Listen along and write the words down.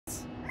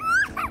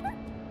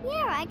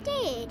I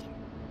did.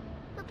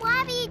 But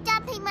why were you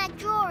dumping my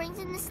drawings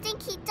in the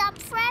stinky dump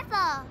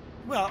forever?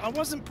 Well, I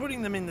wasn't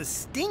putting them in the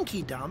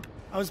stinky dump.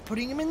 I was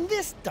putting them in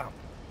this dump.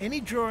 Any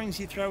drawings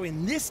you throw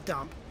in this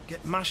dump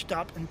get mushed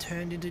up and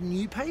turned into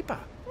new paper.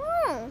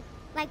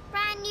 Like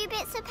brand new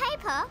bits of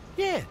paper?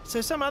 Yeah, so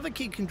some other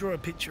kid can draw a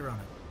picture on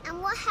it.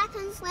 And what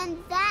happens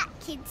when that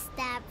kid's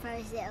dad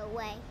throws it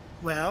away?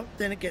 Well,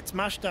 then it gets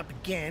mushed up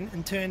again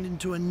and turned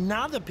into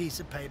another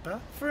piece of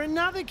paper for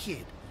another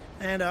kid.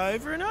 And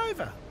over and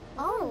over.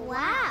 Oh,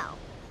 wow.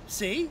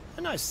 See?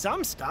 I know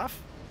some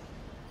stuff.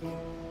 You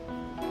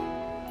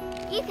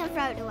can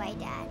throw it away,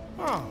 Dad.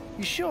 Oh,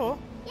 you sure?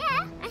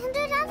 Yeah, I can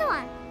do another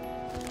one.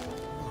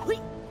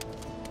 Whee!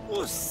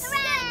 Oos.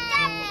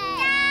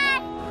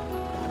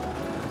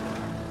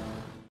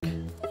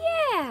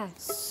 Yeah,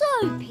 so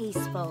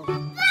peaceful. Oh,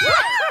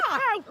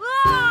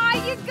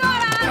 you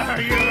got us! Oh,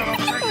 you little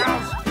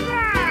trickles!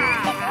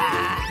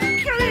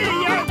 Come here,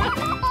 you!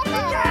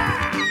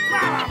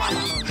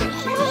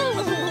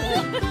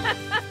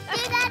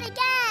 Do that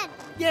again.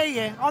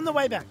 Yeah, on the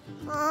way back.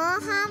 Oh,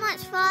 how much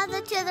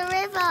farther to the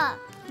river?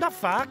 Not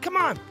far, come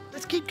on.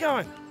 Let's keep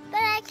going.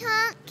 But I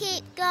can't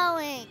keep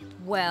going.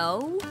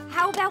 Well,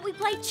 how about we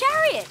play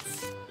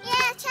chariots?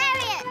 Yeah,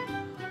 chariot.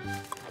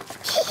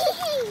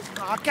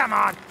 Oh, come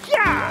on.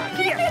 Yeah!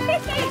 Here. I'm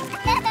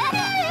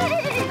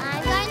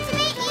going to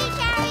meet you,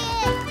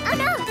 chariot. Oh,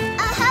 no.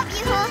 I'll help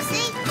you,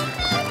 horsey.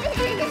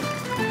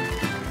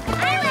 I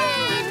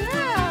win.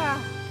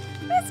 Yeah,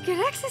 that's good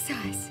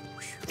exercise.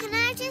 Can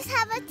I just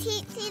have a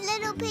teensy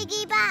little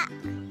piggyback?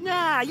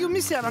 Nah, you'll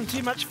miss out on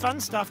too much fun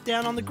stuff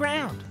down on the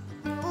ground.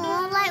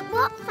 Oh, like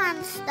what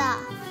fun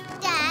stuff?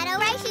 Dad, I'll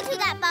race you to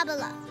that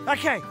bubbler.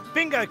 Okay,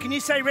 bingo, can you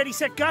say ready,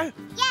 set, go?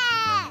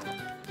 Yeah!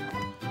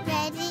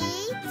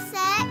 Ready,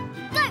 set,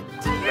 go!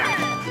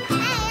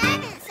 Hey, I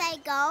didn't say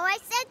go, I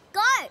said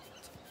goat.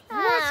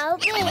 Oh,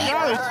 Bingo.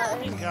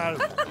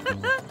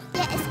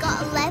 Yeah, it's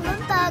got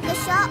 11 burger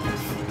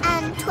shops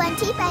and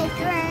 20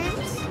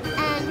 bedrooms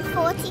and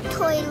 40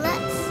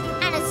 toilets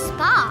and a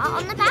spa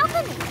on the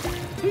balcony.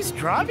 Who's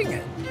driving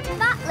it?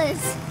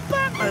 Butlers.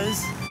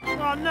 Butlers?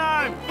 Oh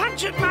no!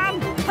 Punch it, Mum!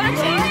 Punch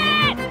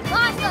it!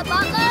 Faster,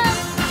 butlers!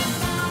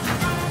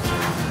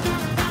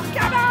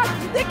 Come on!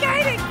 They're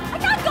gaining! I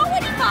can't go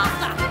any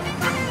faster!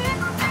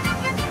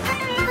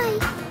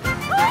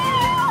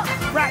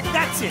 Right,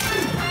 that's it.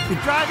 We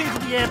drive into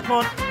the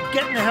airport,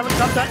 get in the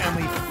helicopter, and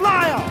we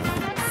fly off.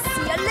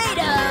 See you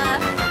later!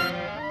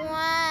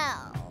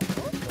 Wow.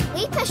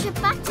 We push a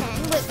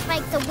button which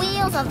makes the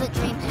wheels of the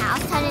dream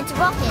house turn into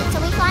rockets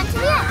and we fly to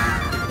the air.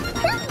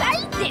 Who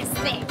made this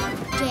thing?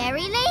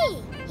 Jerry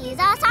Lee. He's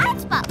our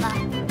science butler.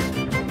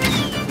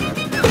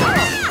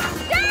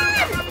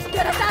 Dad!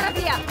 Get us out of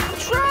here! I'm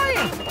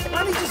trying. I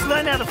only just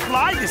learned how to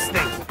fly this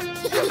thing.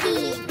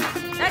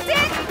 That's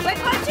it! We're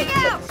punching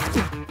out!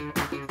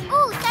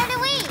 Oh, so do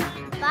we.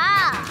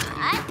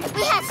 But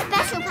we have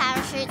special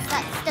parachutes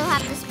that still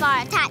have the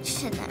spar attached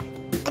to them.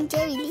 And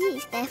Jerry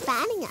Lee's there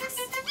fanning us.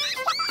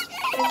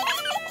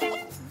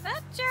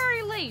 That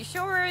Jerry Lee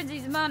sure earns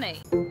his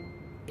money.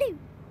 Blue.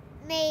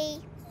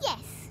 Me.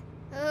 Yes.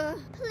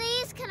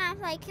 Please, can I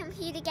play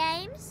computer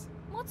games?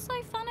 What's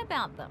so fun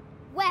about them?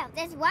 Well,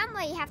 there's one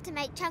where you have to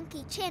make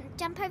Chunky Chin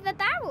jump over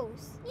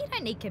barrels. You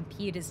don't need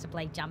computers to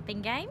play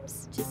jumping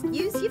games. Just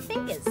use your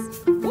fingers.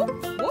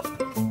 Whoop, whoop.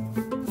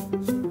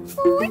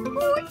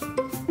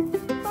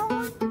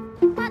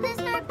 But there's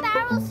no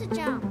barrels to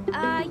jump.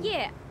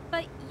 Yeah,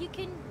 but you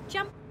can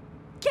jump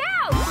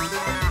cows!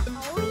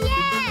 Oh,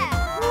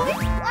 yeah! 1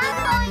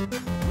 point. 2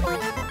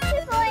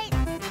 points.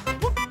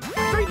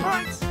 3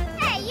 points.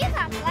 Hey, you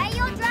can't play,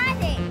 you're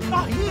driving.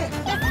 Oh, yeah.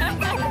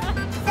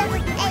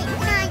 7, 8,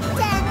 9, 10,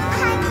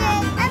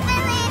 100, a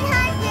million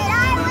hundred, I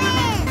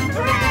win!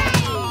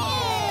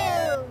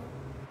 Hooray!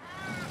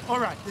 All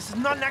right, this is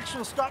not an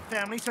actual stop,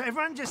 family, so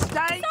everyone just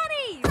stay.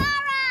 Sonnies! All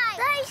right!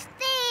 Those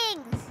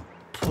things!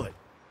 Put.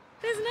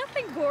 There's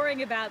nothing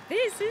boring about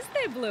this, is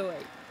there, Bluey?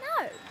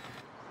 No.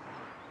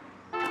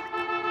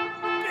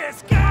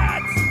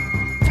 Biscuits!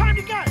 Time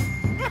to go.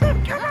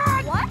 Come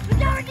on. What? What's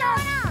going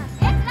on?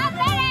 It's not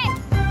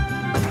finished!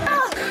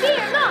 Oh,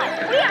 dear God!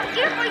 We are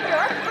here for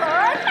your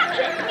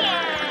protection!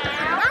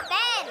 Meow!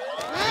 Muffin!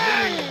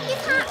 You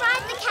can't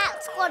ride the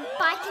cat squad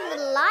bike in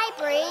the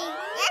library.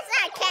 Yes,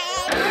 I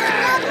can.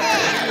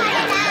 Muffin! Cut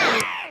it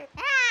out.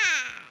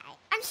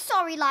 I'm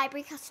sorry,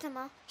 library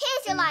customer.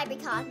 Here's your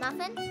library card,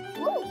 Muffin.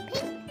 Ooh,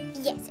 pink.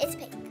 Yes, it's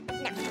pink.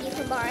 Now, you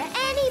can borrow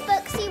any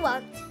books you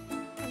want.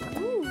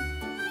 Ooh.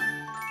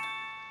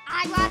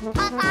 I want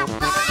Muffin! You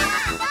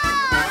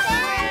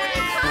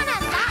can't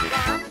have that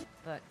one.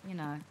 But, you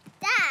know.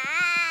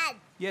 Dad!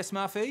 Yes,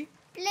 Muffy?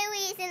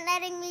 Bluey isn't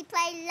letting me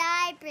play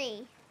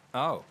library.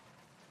 Oh.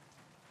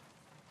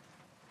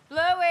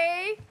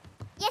 Bluey!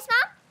 Yes,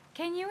 Mum?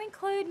 Can you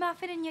include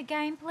Muffin in your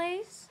game,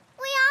 please?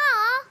 We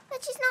are,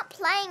 but she's not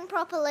playing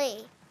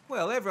properly.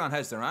 Well, everyone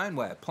has their own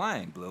way of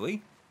playing,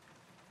 Bluey.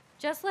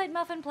 Just let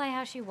Muffin play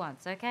how she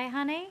wants, okay,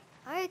 honey?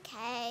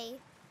 Okay.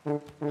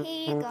 Here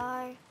you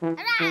go.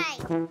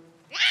 Hooray!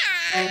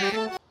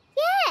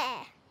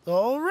 Yeah!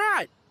 All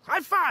right. High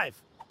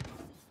five.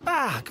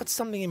 Ah, got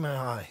something in my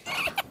eye.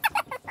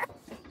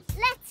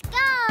 Let's go!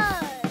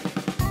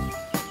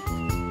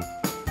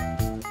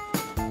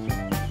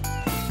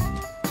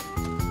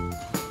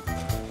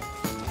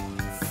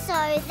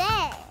 So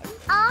then,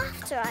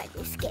 after I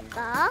do skip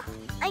bar,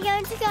 I'm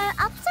going to go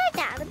upside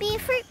down and be a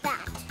fruit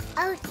bat.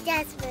 Oh,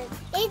 Jasmine,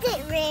 is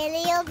it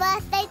really your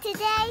birthday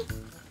today?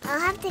 I'll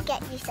have to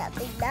get you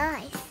something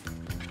nice.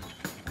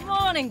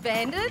 Morning,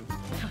 Bandit.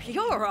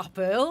 You're up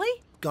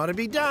early. Gotta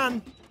be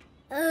done.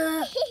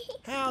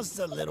 How's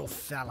the little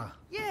fella?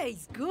 Yeah,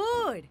 he's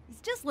good.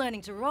 He's just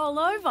learning to roll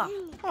over.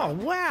 Oh,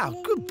 wow.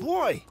 Good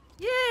boy.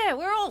 Yeah,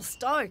 we're all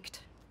stoked.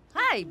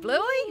 Hey, Bluey.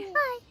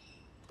 Hi.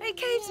 He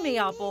keeps me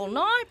up all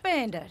night,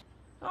 Bandit.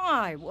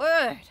 My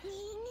word.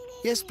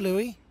 Yes,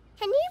 Bluey?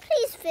 Can you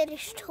please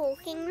finish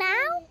talking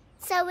now?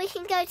 So we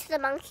can go to the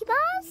monkey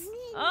bars?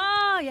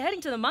 Oh, you're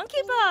heading to the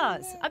monkey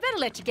bars. I better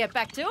let you get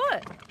back to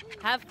it.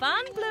 Have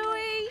fun,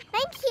 Bluey.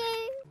 Thank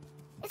you.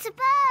 It's a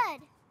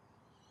bird.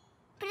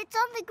 But it's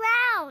on the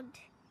ground.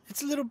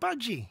 It's a little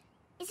budgie.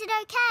 Is it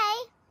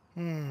okay?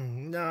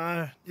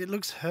 No, it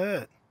looks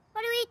hurt.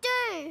 What do we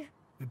do?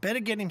 We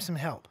better get him some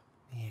help.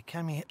 Here,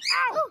 come here.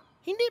 Ow! Ooh.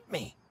 He nipped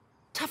me.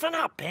 Toughen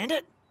up,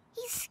 Bandit.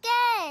 He's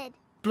scared.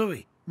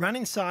 Bluey, run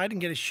inside and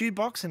get a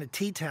shoebox and a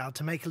tea towel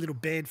to make a little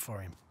bed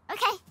for him.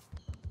 Okay.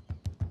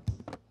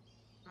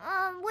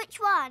 Which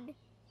one?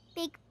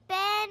 Big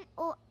Ben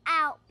or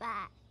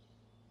Outback?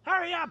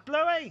 Hurry up,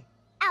 Bluey.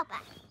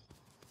 Outback.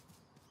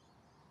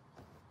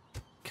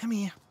 Come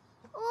here.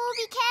 Oh,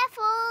 be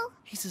careful.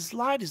 He's as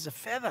light as a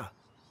feather.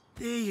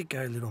 There you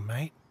go, little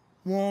mate.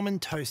 Warm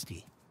and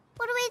toasty.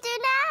 What do we do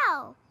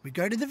now? We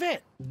go to the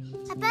vet.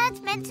 Are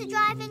birds meant to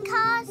drive in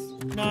cars?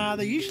 Nah,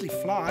 they usually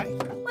fly.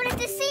 What if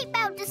the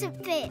seatbelt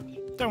doesn't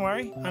fit? Don't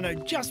worry, I know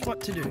just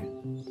what to do.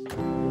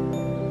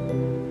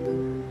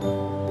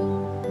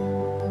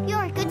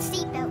 You're a good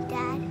seatbelt,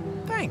 Dad.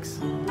 Thanks.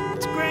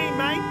 It's green,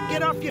 mate.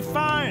 Get off your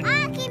phone.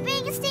 Keep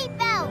being a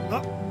seatbelt.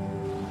 Oh,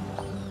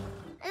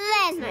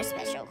 There's no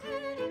special.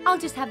 I'll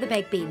just have the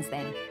baked beans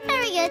then.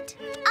 Very good.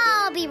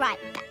 I'll be right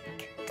back.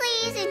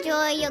 Please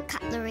enjoy your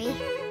cutlery.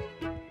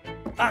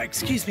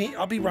 excuse me.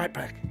 I'll be right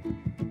back.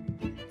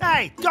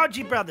 Hey,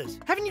 Dodgy Brothers.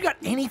 Haven't you got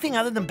anything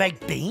other than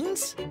baked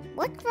beans?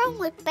 What's wrong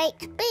with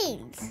baked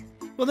beans?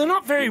 Well, they're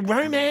not very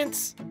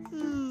romance.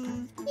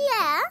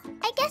 Yeah,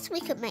 I guess we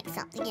could make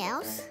something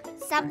else.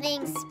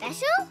 Something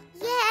special?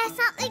 Yeah,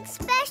 something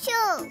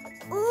special.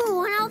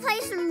 Ooh, and I'll play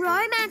some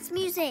romance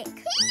music.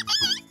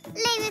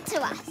 Leave it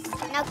to us.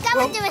 Now go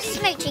and do a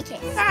smoochy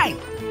kiss. Hey!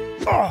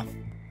 Oh,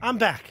 I'm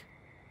back.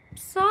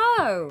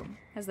 So,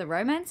 has the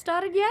romance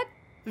started yet?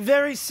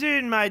 Very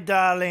soon, my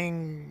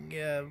darling.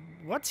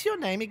 What's your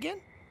name again?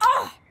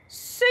 Oh,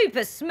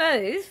 super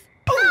smooth.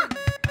 Ooh,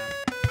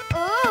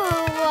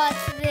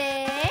 what's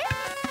this?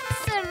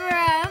 Some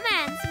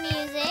romance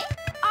music.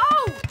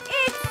 Oh,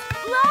 it's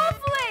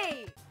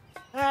lovely.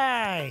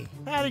 Hey,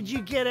 how did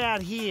you get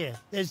out here?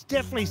 There's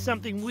definitely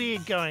something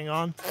weird going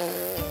on.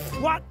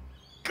 What?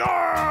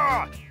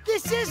 God!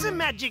 This is a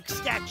magic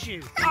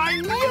statue!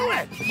 I knew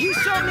it! You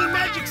sold me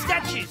magic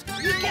statues!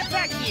 You get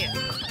back here!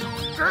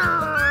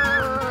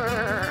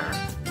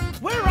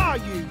 Where are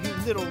you, you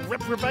little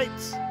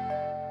reprobates?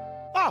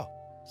 Oh,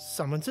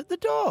 someone's at the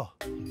door.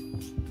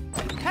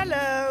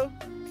 Hello.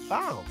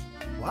 Oh,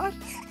 what?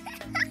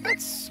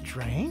 That's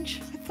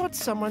strange. I thought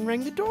someone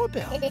rang the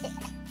doorbell.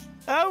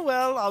 Oh,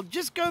 well, I'll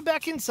just go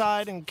back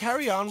inside and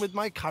carry on with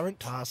my current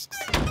tasks.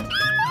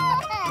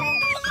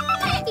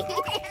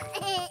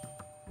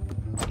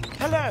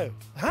 Hello.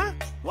 Huh?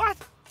 What?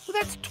 Well,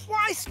 that's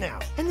twice now,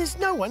 and there's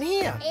no one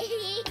here.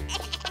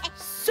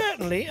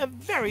 Certainly a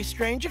very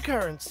strange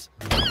occurrence.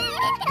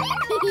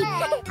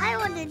 I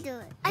want to do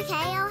it. Okay,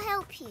 I'll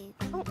help you.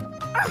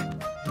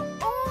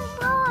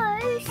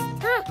 Almost.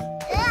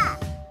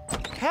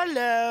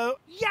 Hello.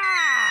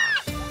 Yeah!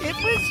 It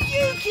was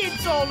you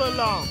kids all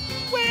along.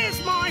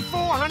 Where's my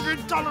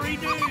 $400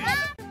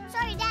 dues?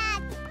 Sorry,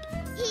 Dad.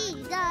 Here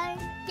you go.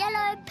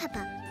 Yellow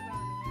pepper.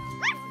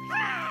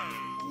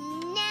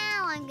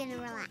 Now I'm going to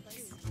relax.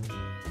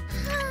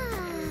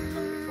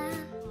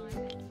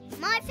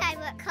 My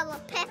favourite colour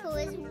of pepper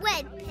is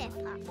red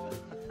pepper.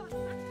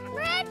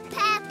 Red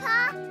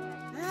pepper?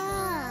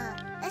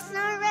 There's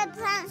no red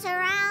plants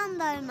around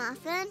though,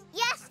 Muffin.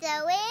 Yes,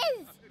 there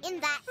is. In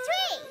that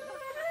tree.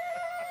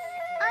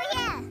 Oh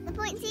yeah, the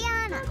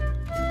poinsettia.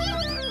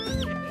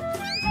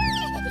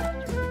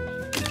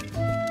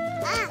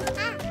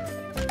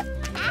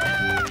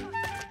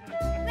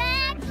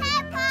 Red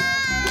pepper!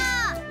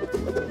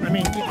 I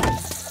mean...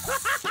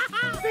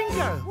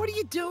 Bingo! What are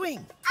you doing?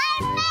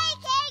 I'm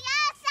making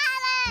a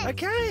salad!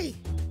 Okay.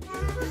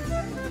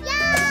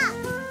 Yeah!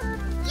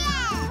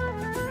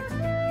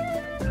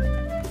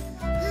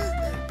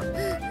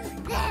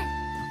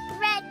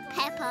 Red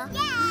pepper.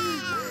 Yeah!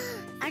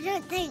 I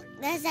don't think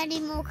there's any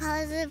more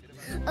colours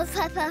of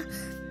pepper.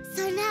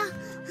 So now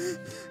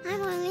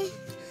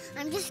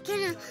I'm just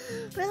gonna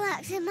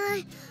relax in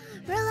my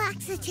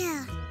relaxer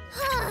chair.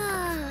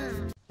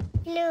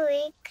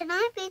 Bluey, can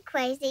I be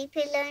Crazy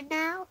Pillow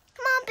now?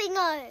 Come on,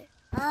 Bingo.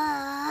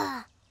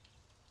 Try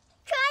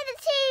the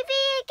TV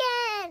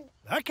again.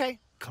 Okay,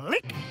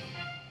 click.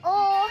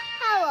 Oh,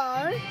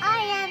 hello.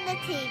 I am the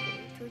TV.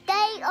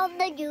 Today on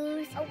the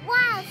news, a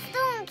wild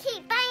storm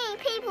keeps banging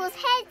people's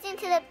heads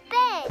into the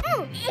bed.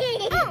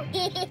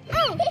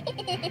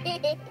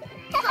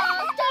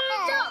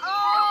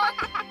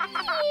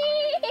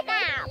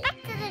 Now, back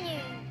to the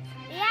news.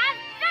 We have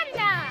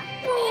thunder.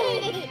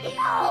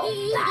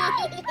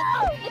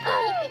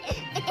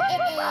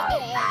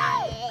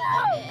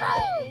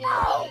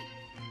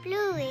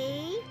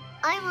 Bluey,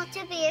 I want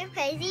to be a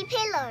Crazy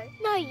Pillow.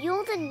 No,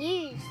 you're the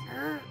news.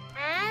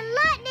 And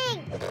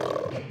lightning.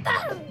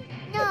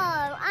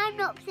 No, I'm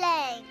not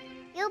playing.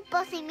 You're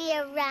bossing me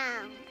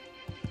around.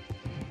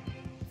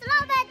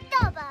 Slobber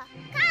Dobber,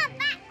 come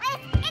back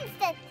this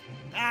instant.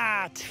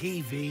 Ah,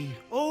 TV.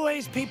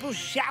 Always people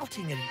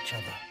shouting at each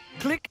other.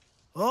 Click.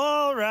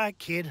 All right,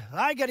 kid.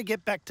 I gotta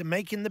get back to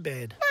making the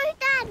bed. No,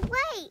 Dad,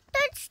 wait.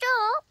 Don't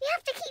stop. You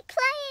have to keep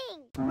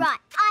playing. Right,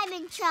 I'm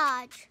in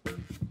charge.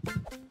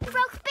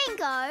 Frog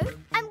Bingo,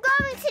 I'm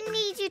going to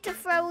need you to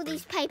throw all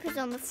these papers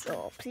on the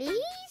floor,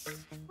 please.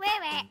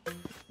 Ribbit.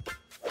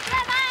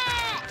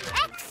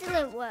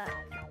 Excellent work.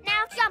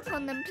 Now jump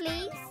on them,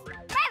 please.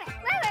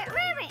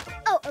 Ribbit.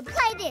 Oh, and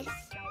play this.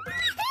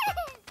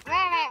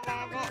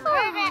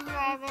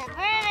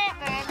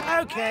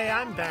 Okay,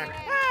 I'm back.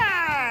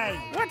 Hey!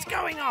 What's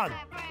going on?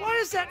 Why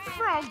is that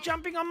frog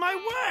jumping on my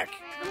work?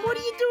 And what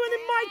are you doing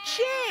in my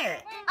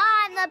chair?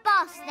 I'm the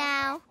boss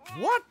now.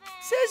 What?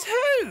 Says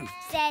who?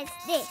 Says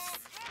this.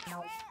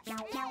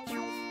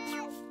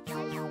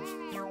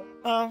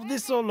 Oh,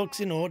 this all looks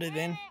in order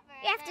then.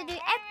 You have to do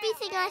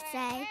everything I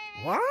say.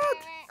 What?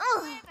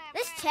 Oh,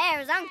 this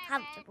chair is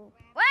uncomfortable.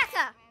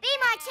 Worker, be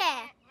my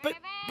chair. But...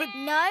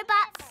 No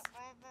buts.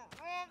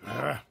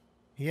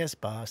 Yes,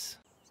 boss.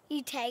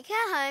 You take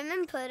her home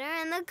and put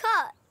her in the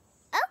cot.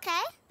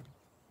 Okay.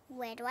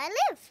 Where do I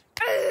live?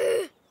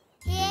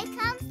 Here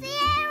comes the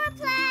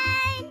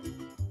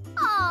aeroplane.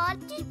 Aw,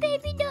 does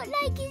baby not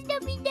like his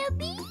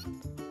nubby?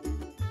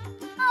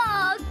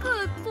 Aw,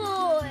 good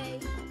boy.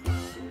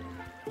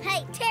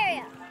 Hey,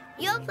 Terrier,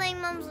 you're playing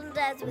Mums and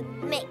Dads with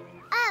me.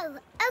 Oh,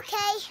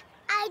 okay.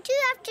 I do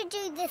have to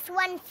do this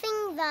one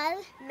thing,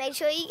 though. Make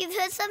sure you give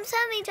her some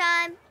tummy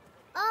time.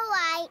 All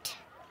right.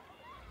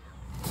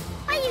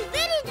 Are you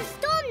ready to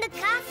storm the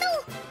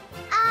castle?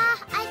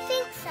 I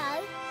think so.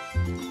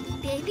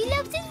 Baby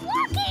loves his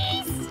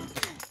walkies.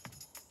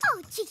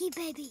 Oh, cheeky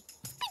baby,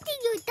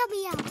 spitting your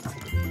tummy out.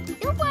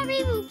 Don't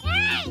worry, we'll...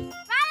 Hey!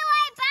 Run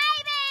away,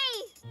 baby!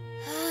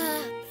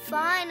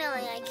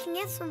 Finally, I can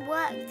get some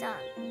work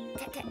done.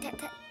 Tap, tap, tap,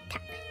 tap,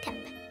 tap, tap.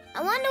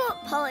 I wonder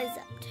what Polly's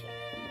up to.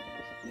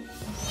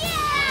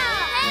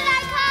 Yeah! Here I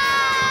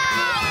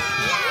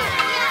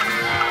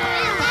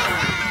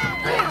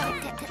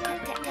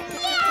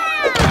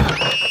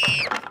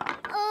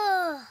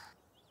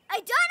I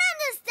don't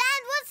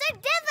understand what's so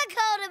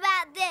difficult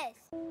about this.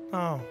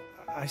 Oh,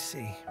 I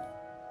see.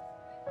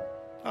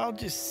 I'll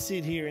just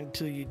sit here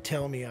until you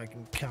tell me I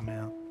can come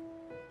out.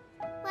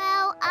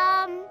 Well,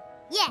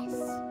 yes.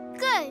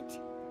 Good.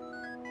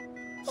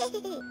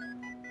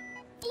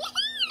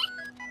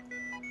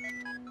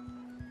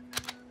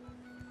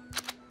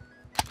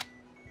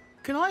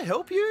 Can I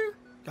help you?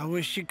 I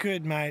wish you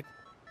could, mate.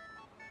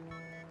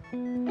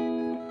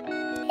 No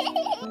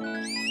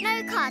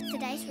cards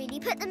today, sweetie.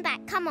 Put them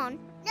back. Come on.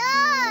 No!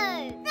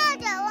 I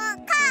don't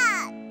want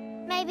cards.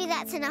 Maybe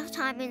that's enough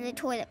time in the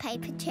toilet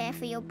paper chair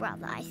for your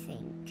brother, I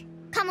think.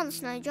 Come on,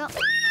 Snowdrop.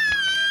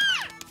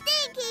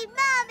 Stinky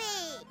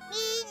Mommy!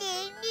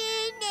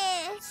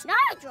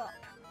 Snowdrop!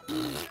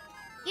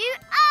 You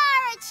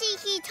are a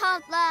cheeky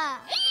toddler!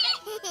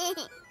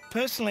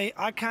 Personally,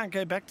 I can't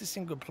go back to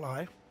single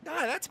ply.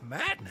 No, that's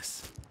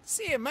madness.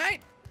 See you,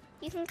 mate.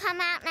 You can come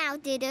out now,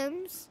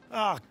 Diddums.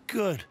 Oh,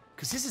 good,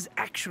 because this is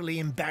actually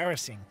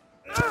embarrassing.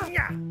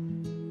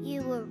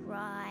 You were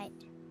right.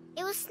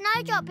 It was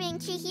Snowdrop being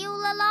cheeky all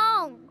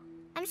along.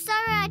 I'm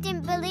sorry I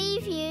didn't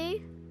believe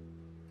you.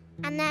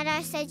 And that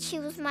I said she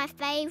was my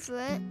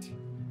favourite.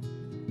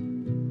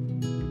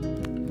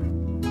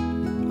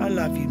 I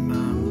love you,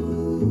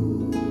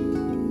 Mum.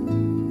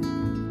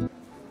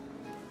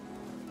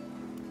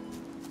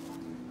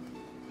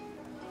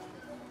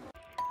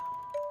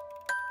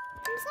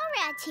 I'm sorry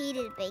I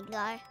cheated,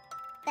 Bingo.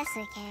 That's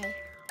okay.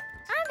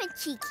 I'm a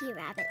cheeky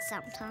rabbit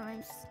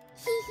sometimes.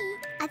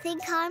 I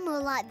think I'm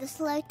more like the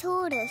slow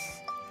tortoise.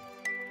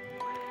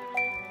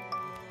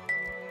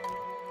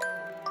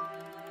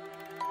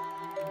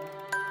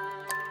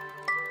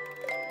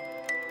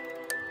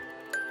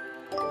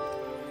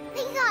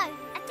 Bingo, I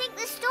think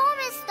the storm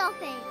is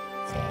stopping.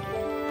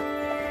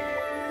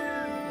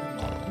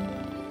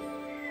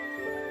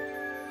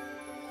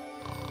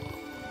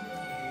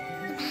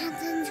 The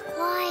mountain's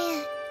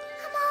quiet.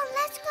 Come on,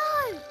 let's go.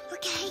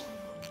 Okay.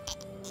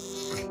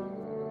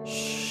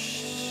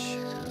 Shh.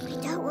 I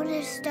don't want to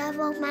disturb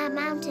Old Man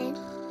Mountain.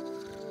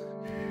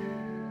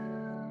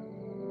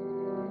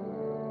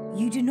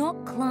 You do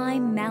not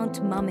climb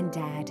Mount Mum and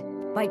Dad.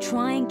 by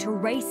trying to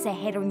race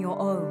ahead on your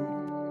own,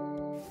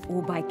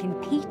 or by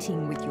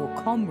competing with your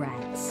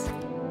comrades.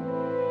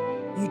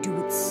 You do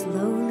it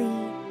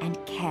slowly and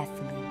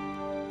carefully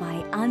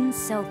by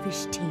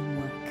unselfish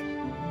teamwork.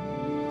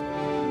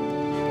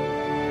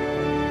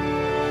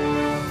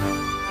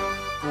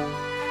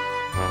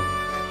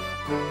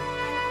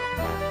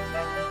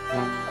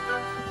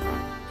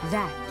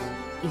 That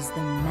is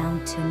the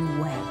mountain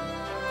way.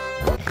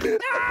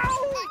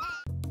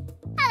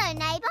 Hello,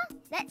 neighbour.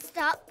 Let's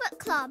start book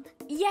club.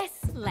 Yes,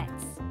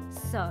 let's.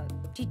 So,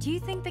 did you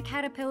think the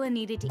caterpillar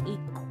needed to eat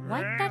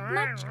quite that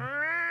much?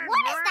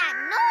 What is that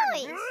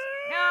noise?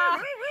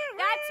 Oh,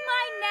 that's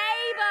my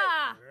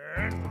neighbour.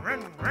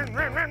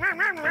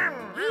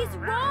 He's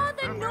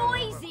rather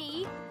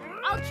noisy.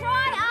 I'll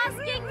try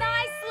asking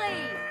nicely.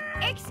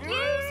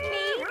 Excuse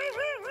me,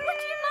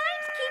 would you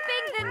mind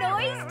keeping the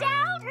noise down?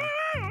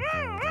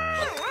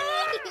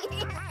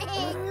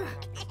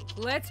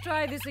 Let's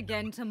try this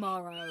again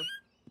tomorrow.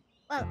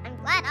 Well, I'm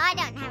glad I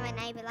don't have a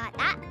neighbour like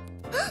that.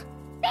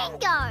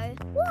 Bingo!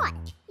 What?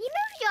 You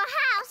moved your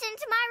house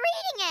into my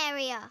reading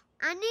area.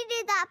 I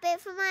needed that bit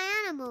for my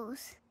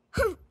animals.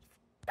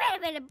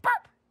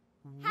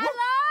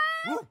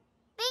 Hello?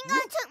 Bingo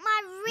took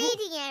my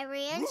reading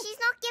area and she's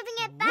not giving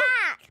it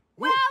back.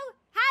 Well,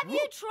 have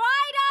you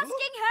tried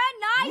asking her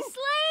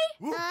nicely?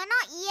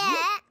 Not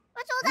yet.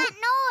 What's all that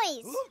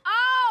noise?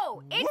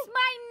 Oh, it's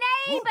my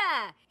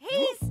neighbour.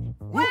 He's,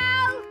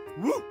 well,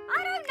 I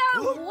don't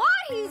know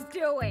what he's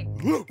doing.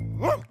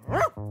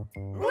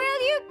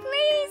 Will you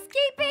please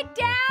keep it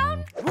down?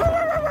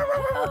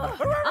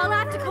 I'll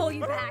have to call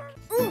you back.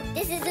 Ooh,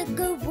 this is a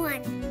good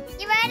one.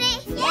 You ready?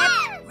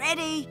 Yeah!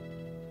 Ready?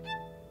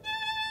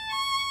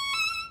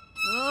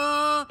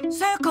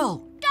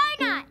 Circle.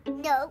 Donut.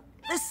 No.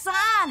 The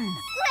sun.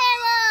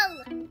 Squirrel.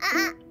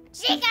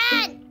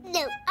 Chicken.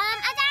 No.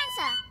 A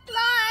dancer.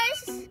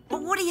 Close.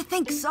 What do you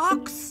think,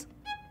 Socks?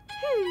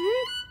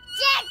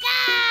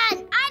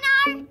 Chicken. I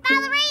know.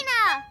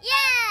 Ballerina.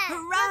 Yeah.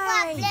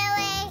 Hooray. Good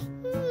luck,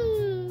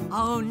 Bluey.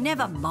 Oh,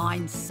 never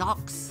mind,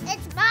 Socks.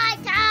 It's my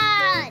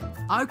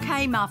turn.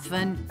 Okay,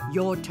 Muffin,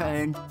 your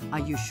turn. Are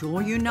you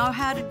sure you know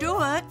how to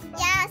do it?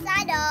 Yes,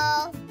 I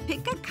know.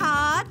 Pick a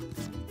card.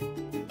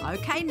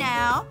 Okay,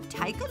 now,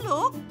 take a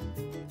look.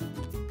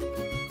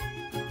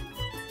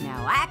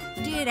 Now act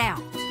it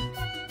out.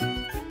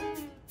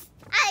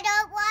 I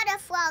don't want a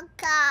frog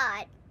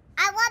card.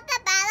 I want the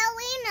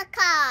ballerina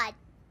card.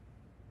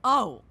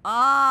 Oh,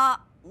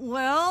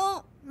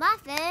 well...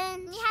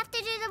 Muffin, you have to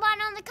do the one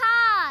on the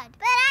card.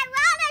 But I'd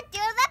rather do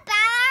the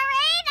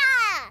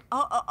ballerina.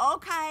 Oh,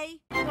 okay.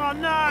 Oh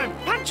no!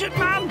 Punch it,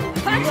 Mum!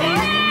 Punch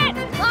it!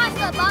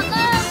 Faster,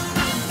 Butler!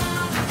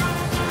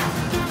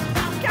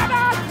 Come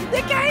on!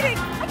 They're gaining!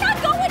 I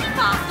can't go any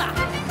faster.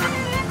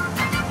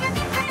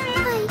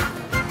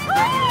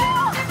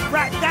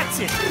 Right, that's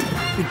it.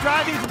 We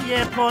drive into the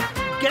airport,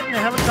 get in the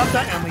helicopter,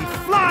 and we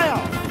fly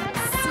off.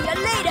 See you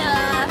later.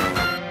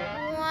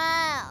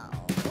 Wow.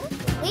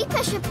 We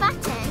push a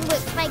button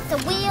which makes the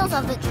wheels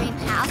of the dream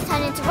house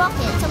turn into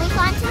rockets and we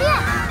fly into the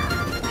air.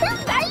 Who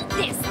made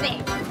this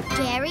thing?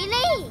 Jerry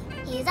Lee.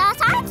 He's our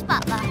science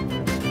butler.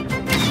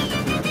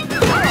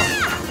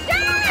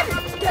 Dad!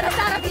 Get us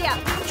out of here.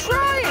 I'm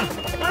trying.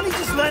 I only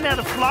just learned how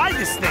to fly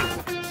this thing.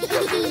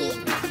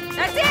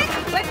 That's it.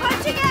 We're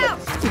punching out.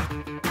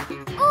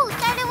 Ooh,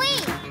 so do we.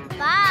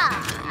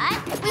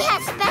 But we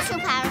have special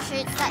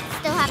parachutes that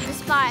still have the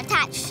spar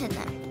attached to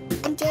them.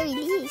 And Jerry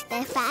Lee's,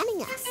 they're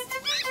fanning us.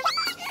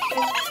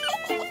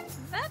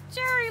 That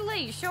Jerry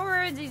Lee sure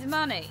earns his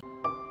money.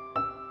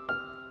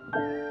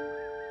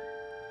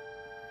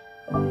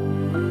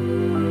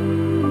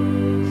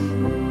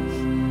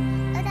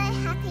 Are they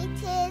happy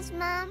tears,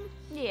 Mum?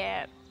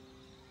 Yeah.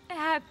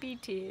 Happy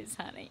tears,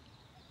 honey.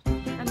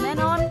 From then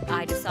on,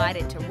 I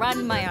decided to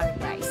run my own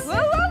race. Whoa,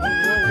 whoa, whoa!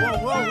 Whoa,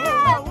 whoa,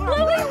 whoa,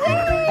 whoa,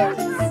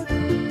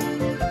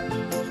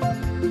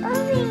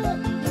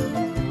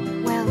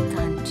 Well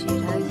done,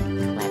 Judo, you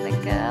clever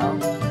girl.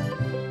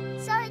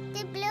 So,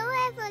 did Blue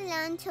ever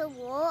learn to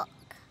walk?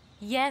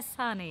 Yes,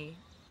 honey.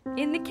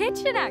 In the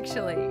kitchen,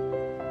 actually.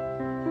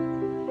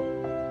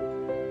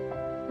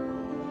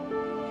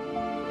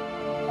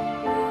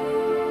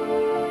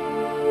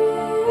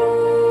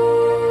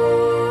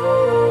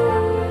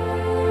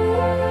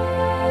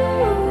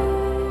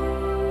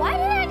 Why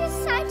did I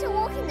decide to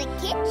walk in the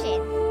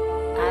kitchen?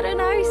 I don't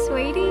know,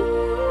 sweetie.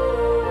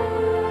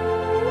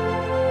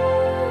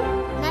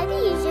 Maybe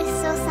you just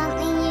saw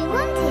something you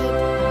wanted.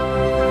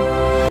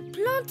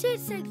 Planter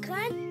ses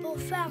graines pour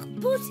faire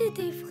pousser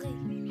des fruits.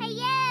 Hey,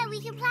 yeah, we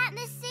can plant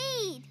the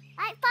seed,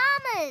 like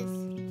farmers.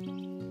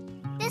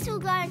 This will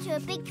grow into a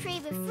big tree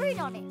with fruit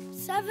on it.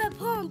 Ça va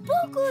prendre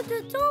beaucoup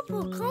de temps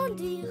pour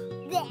grandir.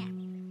 There.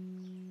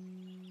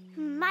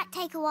 Might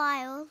take a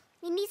while.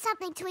 We need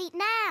something to eat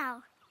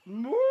now.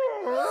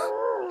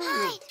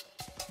 Hide!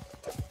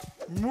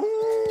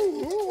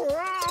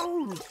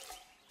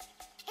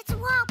 It's a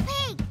wild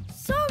pig!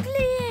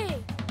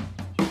 Sanglier!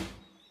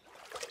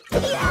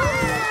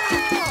 Dinner!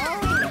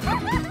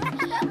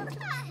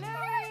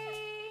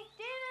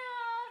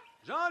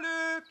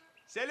 Salut!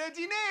 C'est le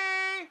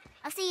dîner!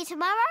 I'll see you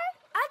tomorrow.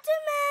 À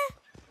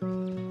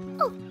demain.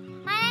 Oh,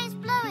 my name's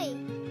Bluey.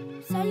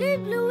 Salut,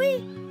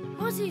 Bluey.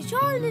 Moi, c'est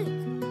Jean-Luc.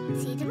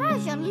 See you tomorrow,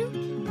 Jean-Luc.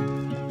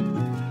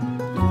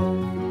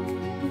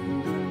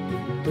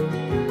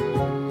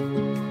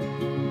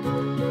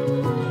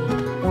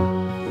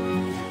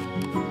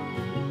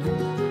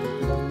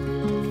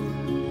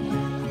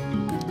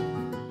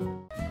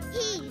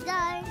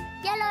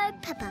 Yellow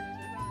pepper.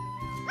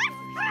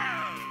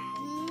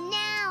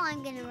 Now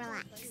I'm gonna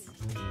relax.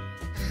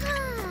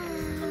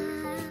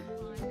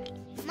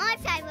 My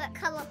favourite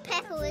colour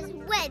pepper is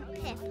red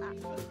pepper.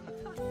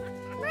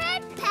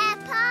 Red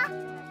pepper?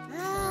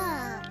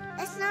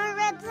 There's no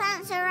red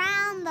plants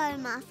around though,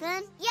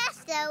 Muffin.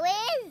 Yes, there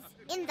is.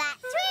 In that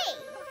tree.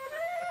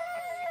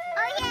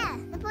 Oh yeah,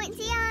 the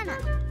poinsettia.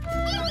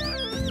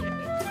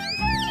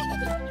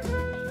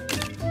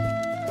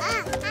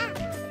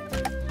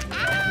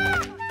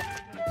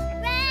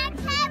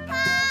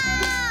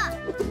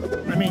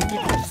 I mean,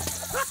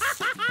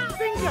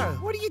 Bingo,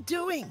 what are you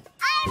doing?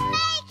 I'm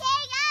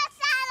making a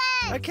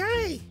salad!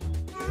 Okay.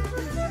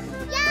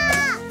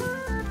 Yeah!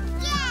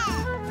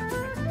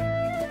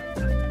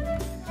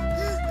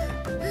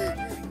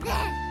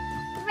 There,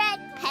 red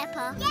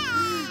pepper.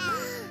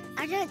 Yeah!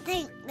 I don't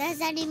think there's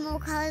any more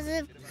colours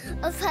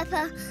of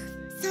pepper.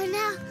 So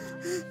now,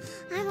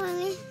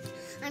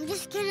 I'm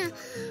just gonna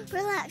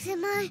relax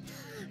in my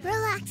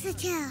relaxer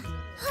chair.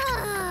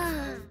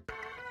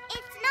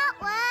 It's not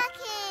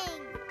working.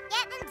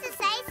 Get them to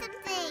say some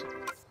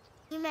things.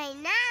 You may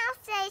now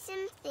say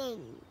some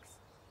things.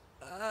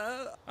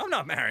 I'm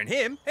not marrying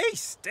him. He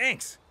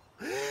stinks.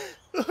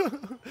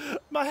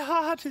 My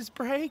heart is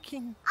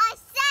breaking. I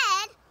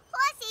said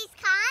horses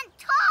can't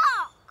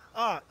talk.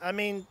 Oh, I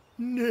mean,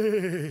 no.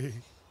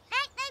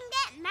 Make them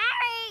get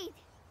married.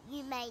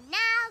 You may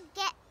now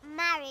get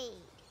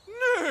married.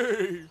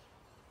 No.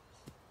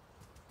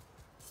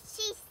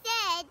 She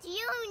said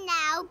you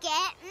now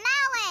get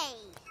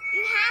married.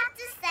 You have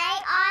to say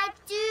I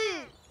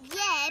do.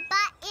 Yeah,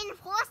 but in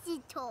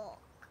horsey talk.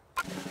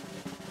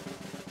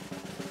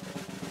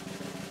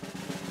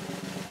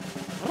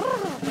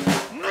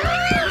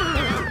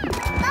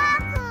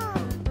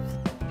 Sparkles!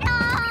 No!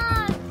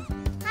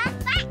 Come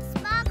back,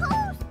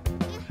 Sparkles.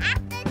 You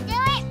have to do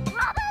it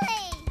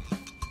properly.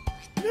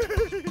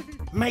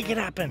 Make it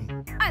happen.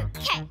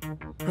 Okay.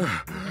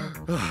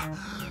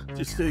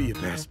 Just do your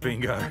best,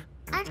 Bingo.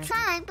 I'm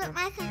trying, but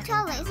my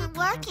controller isn't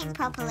working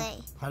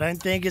properly. I don't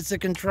think it's the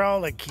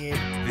controller, kid.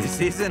 This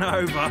isn't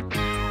over.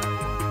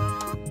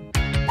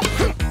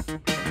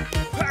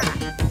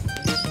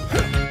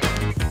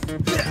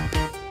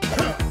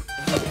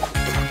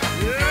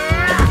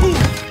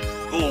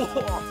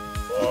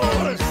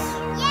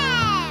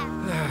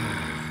 Yeah!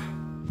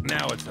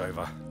 Now it's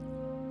over.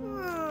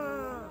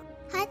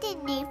 I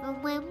didn't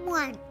even win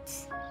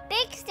once.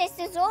 Big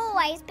sisters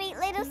always beat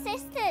little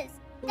sisters.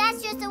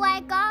 That's just the way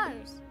it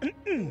goes.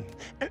 I'm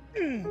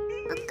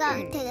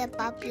going to the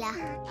bubbler.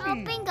 Oh,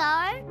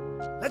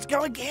 Bingo. Let's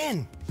go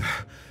again.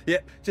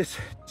 Yeah, just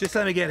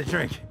let me get a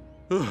drink.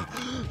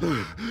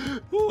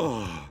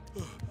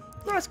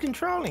 Nice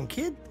controlling,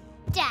 kid.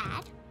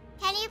 Dad,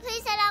 can you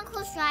please let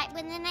Uncle Stripe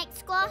win the next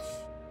squash?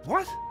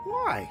 What?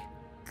 Why?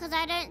 Because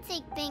I don't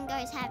think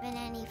Bingo's having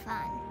any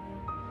fun.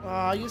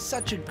 Oh, you're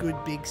such a good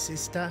big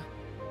sister.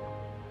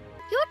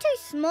 You're too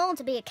small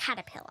to be a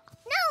caterpillar.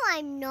 No,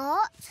 I'm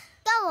not.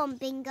 Go on,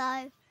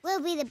 Bingo.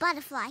 We'll be the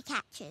butterfly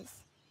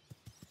catchers.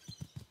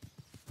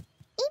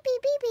 Eep,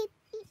 beep, beep, beep.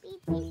 Eep,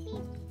 beep, beep,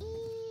 beep, beep.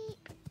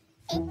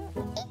 Eep,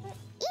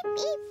 eep,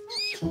 beep, beep.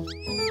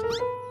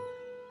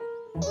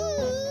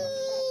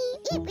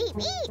 Eep, beep,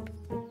 beep.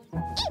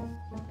 Eep.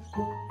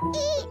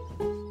 Eep.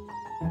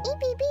 Eep,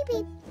 beep, beep,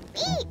 beep.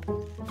 Beep.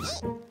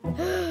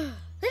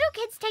 Little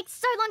kids take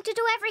so long to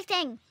do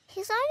everything.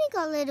 He's only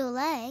got little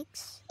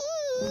legs.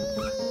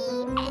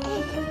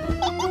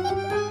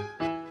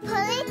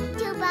 Pull it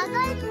to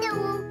buggle the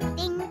wool,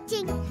 ding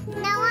ching.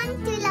 No one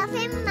to love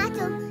him at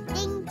all,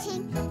 ding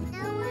ching.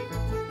 No one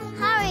to...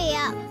 Hurry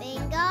up,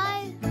 Bingo.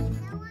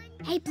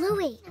 Hey,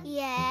 Bluey.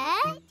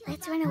 Yeah?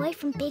 Let's run away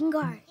from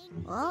Bingo.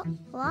 What?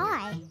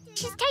 Why?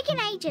 She's taking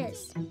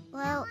ages.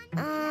 Well,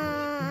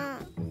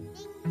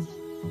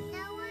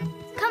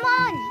 come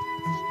on.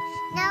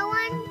 No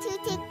one to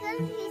tickle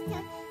his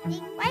toe.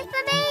 Wait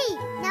for me.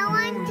 No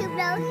one to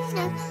blow his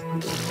nose.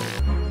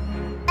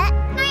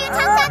 No, your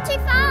tongue's out too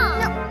far.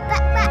 No,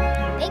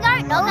 Bingo,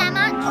 not that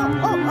much.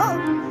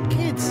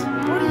 Kids,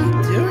 what are you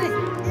doing?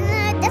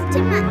 That's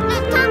too much. No,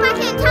 tongue back in.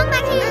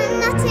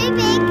 Not too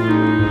big.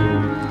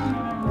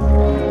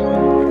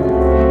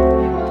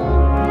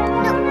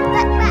 No,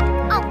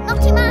 oh, not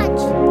too much.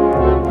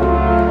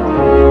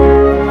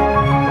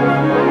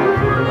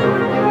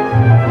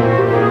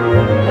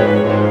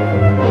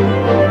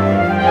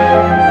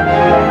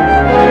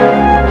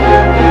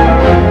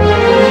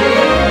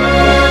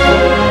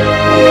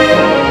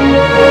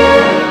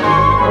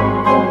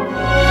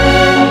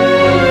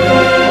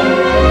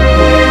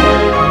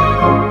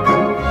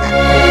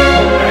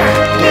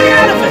 Get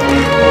out of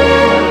it!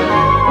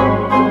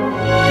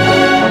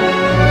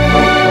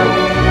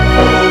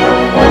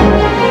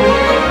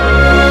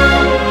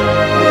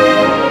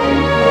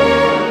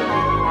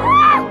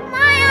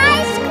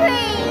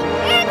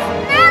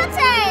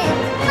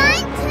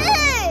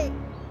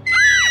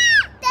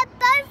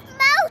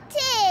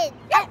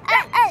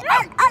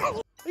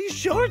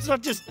 it's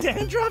not just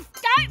dandruff.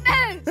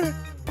 Don't move!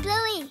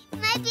 Bluey,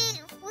 maybe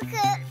we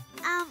could,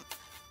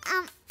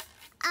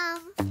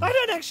 I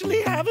don't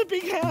actually have a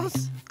big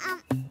house. come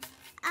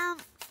on,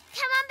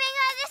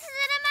 Bingo, this is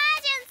an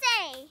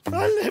emergency.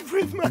 I live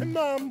with my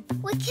mum.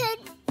 We could...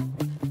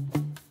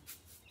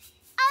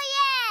 Oh,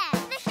 yeah,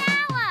 the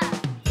shower.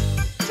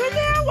 So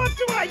now what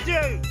do I do?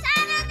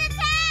 Turn on the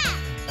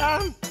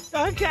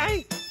tap.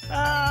 Okay.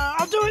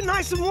 I'll do it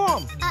nice and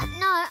warm.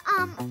 No,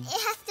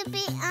 it has to be,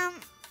 it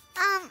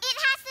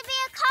has to be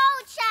a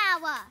cold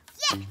shower.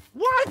 Yeah.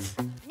 What?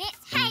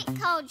 Nits hate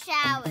cold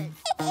showers.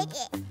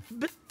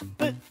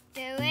 But,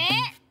 Do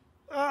it.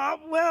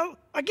 well,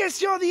 I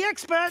guess you're the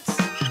experts.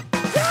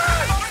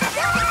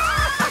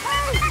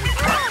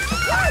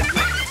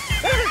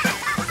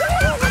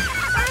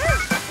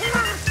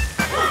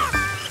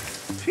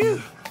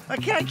 Phew.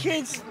 Okay,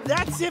 kids,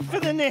 that's it for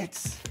the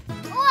nits.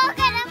 We'll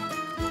get 'em.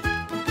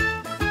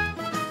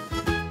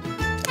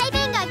 Hey,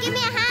 Bingo, give me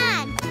a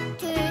hand.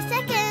 2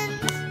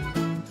 seconds.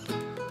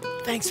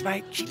 Thanks,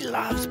 mate. She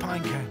loves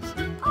pine cones.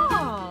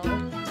 Oh.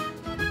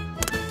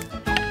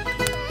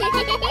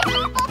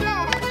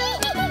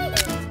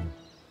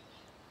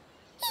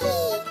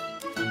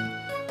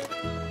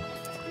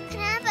 Can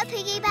I have a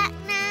piggyback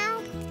now?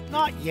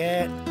 Not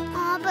yet.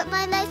 Oh, but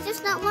my legs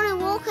just don't want to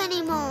walk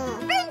anymore.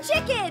 Spring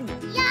chicken!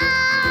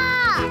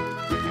 Yeah!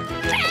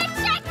 Spring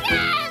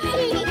chicken!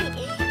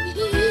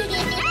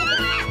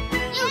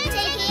 You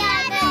take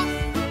it out.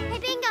 Hey,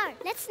 Bingo,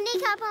 let's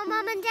sneak up on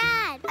Mum and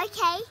Dad.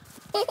 Okay.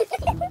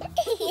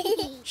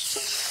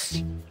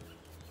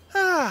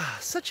 Ah,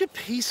 such a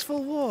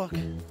peaceful walk.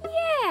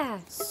 Yeah,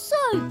 so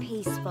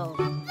peaceful.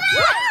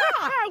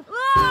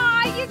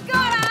 Oh, you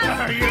got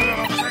us! You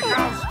little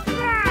trickles!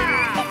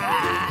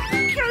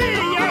 Come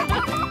here, you!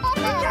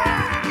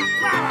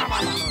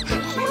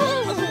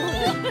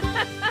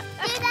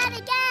 Do that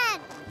again.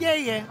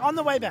 Yeah, on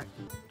the way back.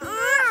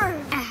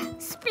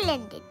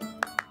 Splendid.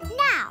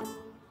 Now,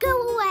 go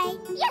away.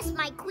 Yes,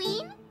 my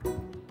queen.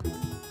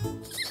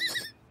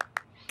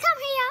 Come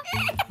here.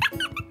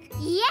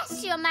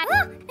 Yes, your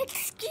majesty.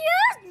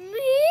 Excuse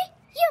me?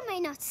 You may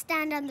not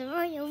stand on the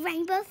royal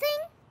rainbow thing.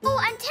 Oh,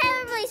 I'm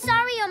terribly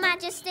sorry, your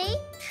majesty.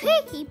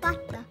 Tricky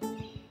butler.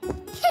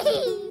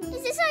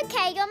 Is this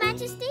okay, your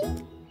majesty?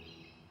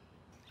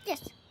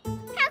 Yes.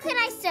 How can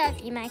I serve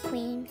you, my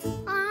queen?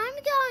 I'm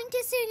going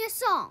to sing a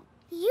song.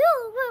 You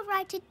will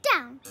write it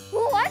down.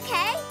 Oh,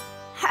 okay.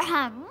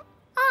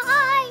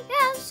 I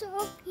am so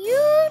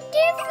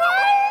beautiful.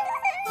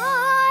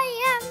 I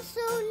am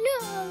so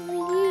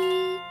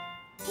lovely.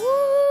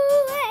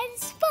 Ooh, and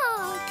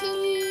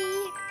sparkly.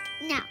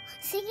 Now,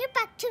 sing it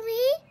back to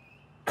me.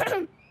 I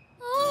am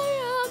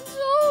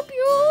so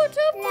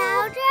beautiful.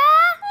 Louder.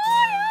 I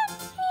am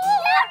so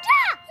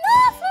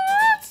lovely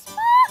and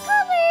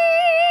sparkly.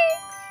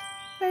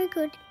 Very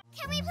good.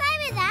 Can we play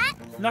with that?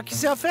 Knock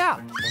yourself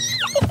out.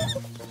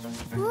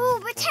 Ooh,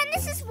 pretend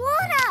this is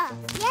water.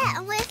 Yeah,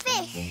 and we're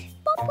fish.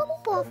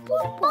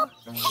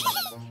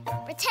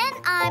 Pretend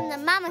I'm the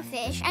mama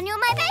fish and you're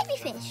my baby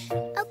fish.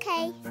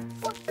 Okay.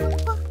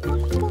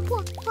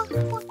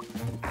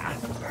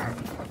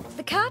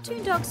 The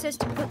cartoon dog says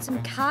to put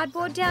some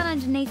cardboard down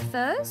underneath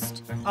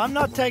first. I'm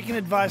not taking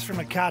advice from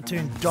a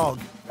cartoon dog.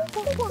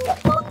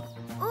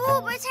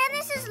 Ooh, pretend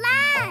this is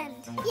land.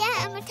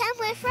 Yeah, and pretend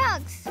we're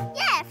frogs.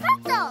 Yeah,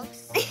 frog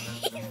dogs.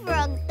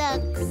 Frog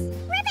dogs.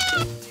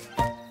 Ribbit!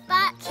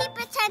 But keep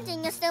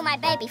pretending you're still my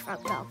baby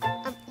frog dog.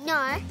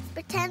 No,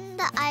 pretend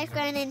that I've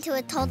grown into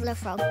a toddler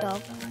frog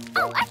dog.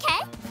 Oh,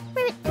 okay.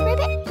 Ribbit,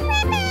 ribbit,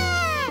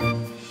 ribbit!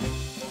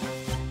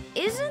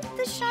 Isn't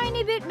the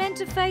shiny bit meant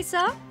to face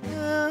up?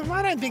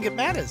 I don't think it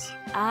matters.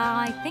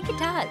 I think it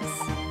does.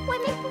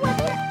 Ribbit,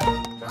 ribbit.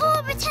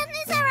 Oh, pretend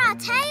these are our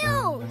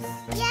tails.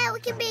 Yeah, we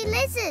can be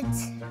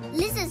lizards.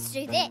 Lizards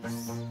do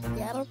this.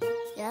 Yaddle,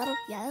 yaddle,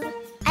 yaddle.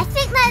 I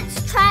think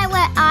let's try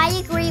where I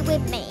agree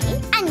with me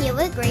and you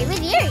agree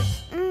with you.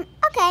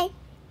 Okay.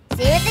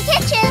 See you at the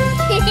kitchen.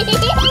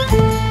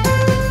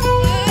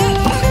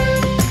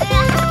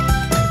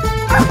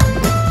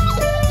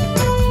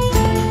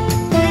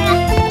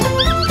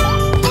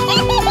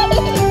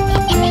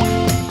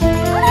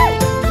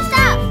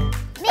 Stop.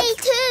 Me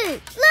too.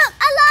 Look,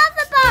 a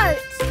lava boat.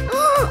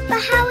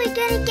 But how are we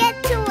going to get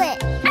to it?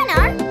 I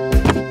know.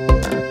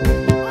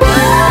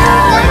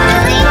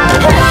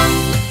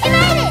 You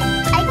made it.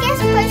 I guess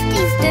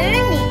posties do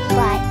need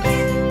bikes.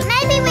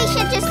 Maybe we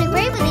should just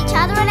agree with each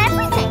other on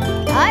everything.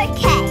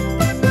 Okay.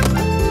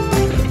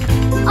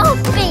 Oh,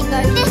 Bingo,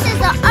 this is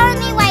the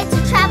only way to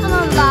travel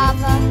on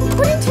lava.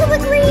 Wouldn't you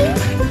agree?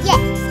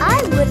 Yes,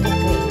 I would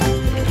agree.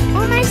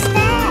 Almost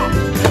there.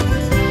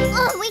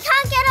 Oh, we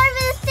can't get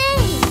over the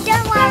thing.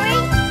 Don't worry.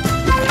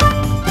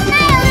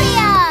 Nail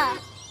here.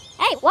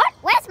 Hey, what?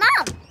 Where's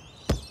Mum?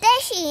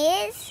 There she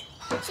is.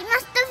 She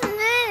must have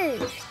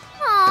moved.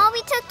 Oh,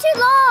 we took too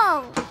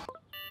long.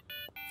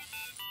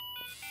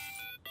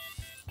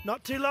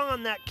 Not too long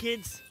on that,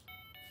 kids.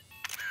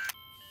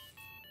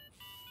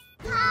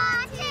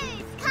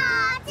 Cartoons,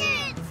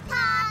 cartoons,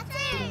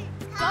 cartoons.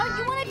 Don't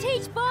you want to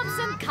teach Bob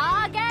some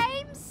car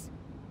games?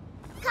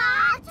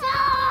 Cartoon!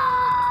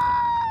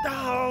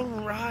 All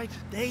right,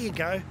 there you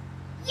go.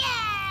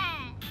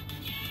 Yeah!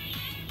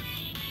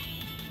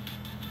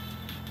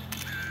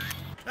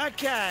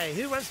 Okay,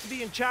 who wants to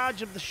be in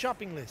charge of the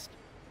shopping list?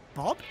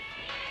 Bob?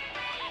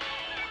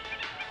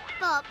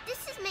 Bob,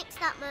 this is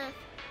Mixed Up Murph.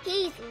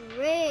 He's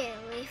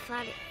really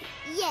funny.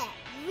 Yeah,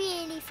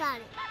 really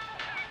funny.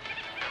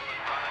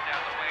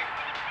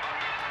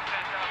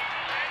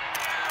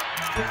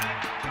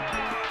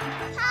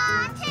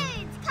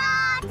 Cartoons!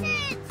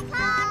 Cartoons!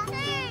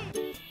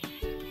 Cartoons!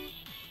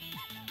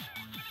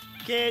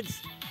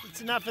 Kids,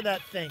 it's enough of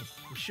that thing.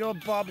 I'm sure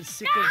Bob is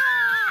sick of...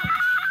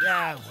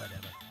 Yeah, whatever.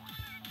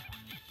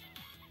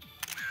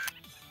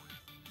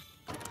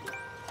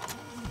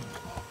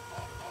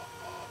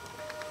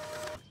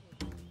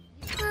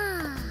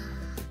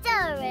 So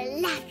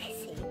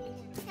relaxing.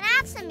 Can I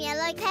have some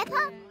yellow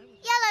pepper?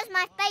 Yellow's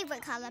my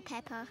favourite colour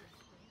pepper.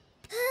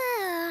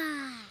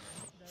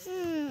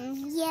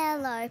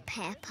 Yellow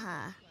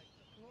pepper.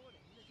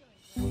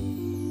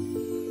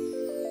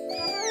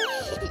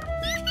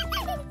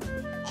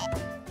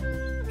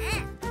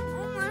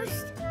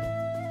 Almost.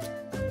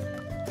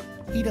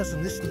 He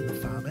doesn't listen to the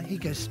farmer. He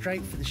goes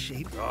straight for the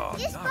sheep. Oh,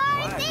 Just no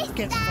borrow way. this,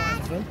 Gets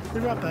Dad. 5 of them.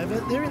 They're up over.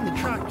 They're in the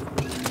truck.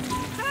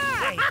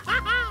 Hey!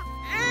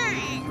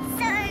 It's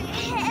so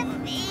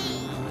heavy.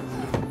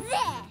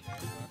 There.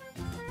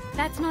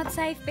 That's not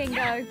safe,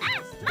 Bingo.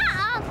 That's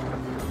Mom.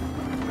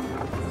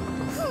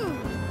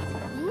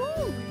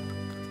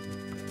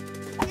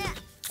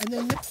 And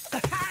then...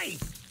 Hey!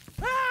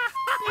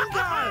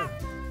 Bingo!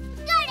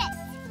 Got it.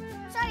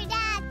 Sorry,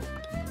 Dad.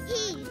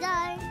 Here you go.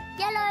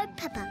 Yellow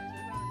pepper.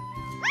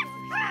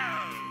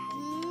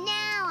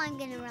 Now I'm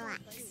gonna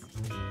relax.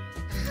 So,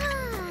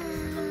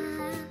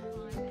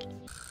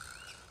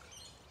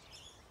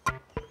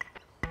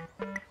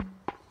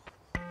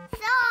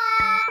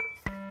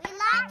 we'd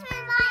like to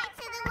invite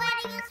you to the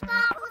wedding of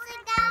Sparkles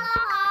and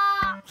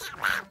Galahad.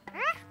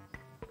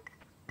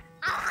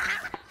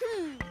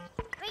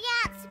 Bring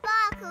out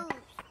Sparkles.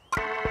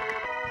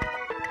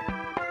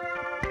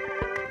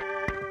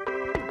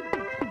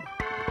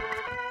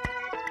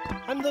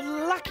 I'm the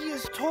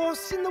luckiest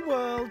horse in the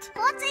world.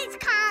 Horses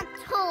can't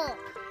talk.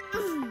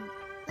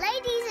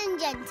 Ladies and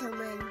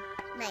gentlemen,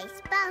 may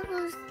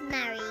Sparkles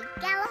marry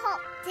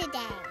Galahad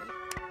today.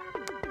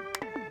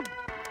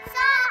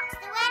 Socks,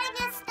 the wedding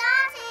has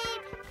started.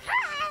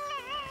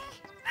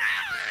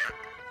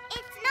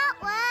 It's not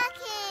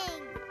working.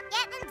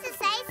 Get them to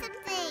say some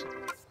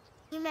things.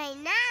 You may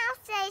now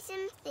say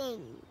some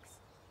things.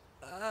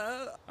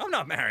 I'm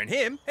not marrying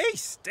him. He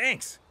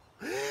stinks.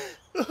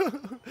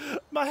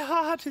 My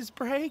heart is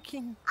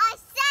breaking. I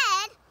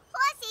said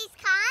horses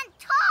can't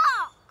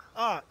talk.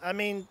 Oh, I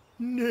mean,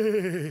 no.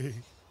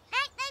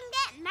 Make them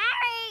get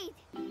married.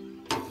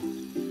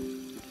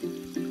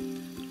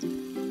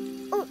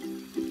 Oh.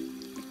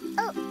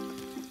 Oh.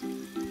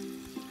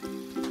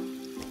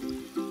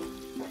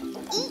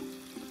 Eat.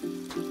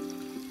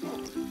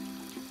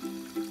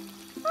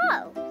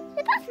 Oh,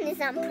 the button is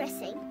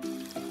unpressing.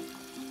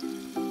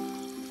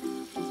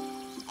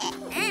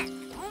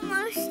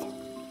 Almost.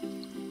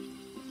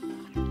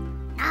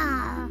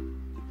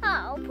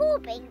 Oh, poor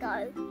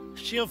Bingo.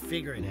 She'll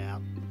figure it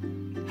out.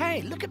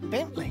 Hey, look at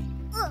Bentley.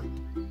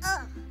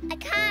 I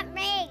can't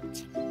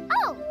reach.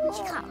 Oh,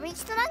 she can't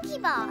reach the monkey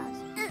bars.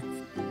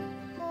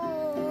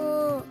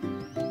 Oh.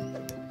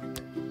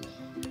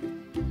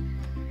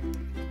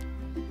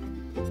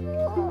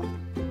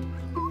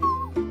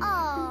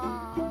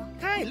 Oh.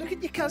 Hey, look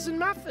at your cousin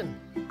Muffin.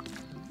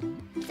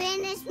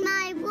 Finish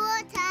my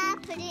water,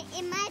 put it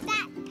in my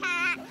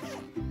backpack.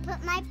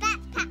 Put my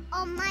backpack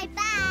on my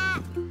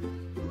back.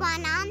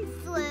 One arm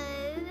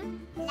through.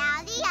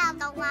 Now the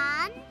other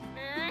one.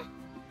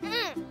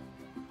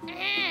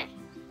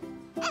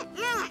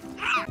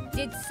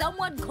 Did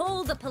someone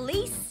call the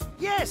police?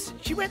 Yes,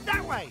 she went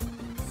that way.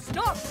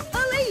 Stop,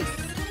 police!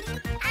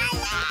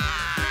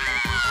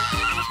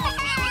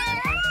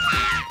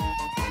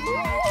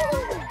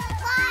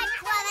 Why,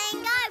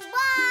 Flamingo,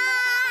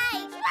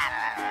 why?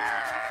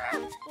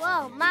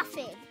 Whoa,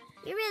 Muffin,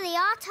 you really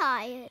are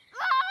tired.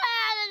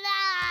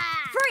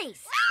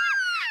 Freeze!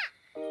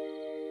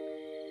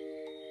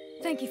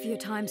 Thank you for your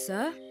time,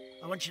 sir.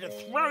 I want you to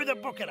throw the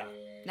book at her.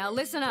 Now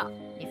listen up.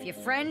 If your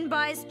friend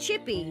buys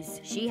chippies,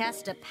 she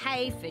has to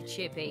pay for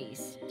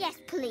chippies. Yes,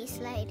 police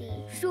lady.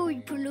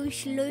 Sorry,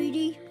 police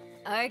lady.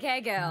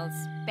 Okay, girls,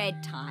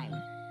 bedtime.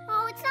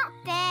 Oh, it's not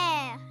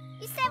fair.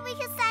 You said we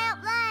could stay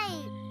up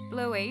late.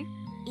 Bluey,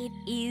 it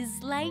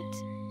is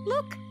late.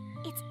 Look,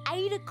 it's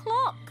 8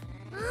 o'clock.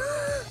 We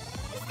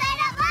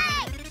stayed up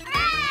late!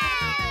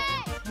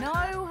 Hooray!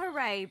 No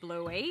hooray,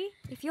 Bluey.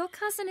 If your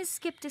cousin has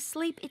skipped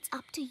asleep, it's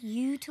up to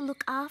you to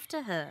look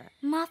after her.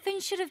 Muffin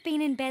should have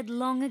been in bed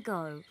long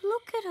ago.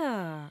 Look at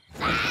her.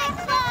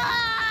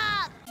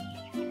 Backpack!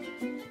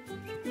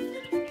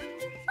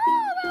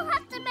 Oh, we'll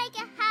have to make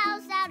a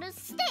house out of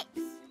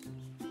sticks.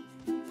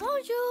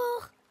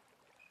 Bonjour.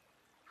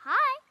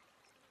 Hi.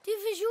 Tu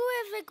veux jouer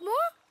avec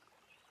moi?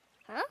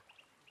 Huh?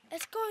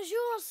 Est-ce qu'on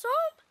joue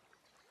ensemble?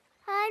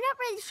 I'm not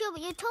really sure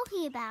what you're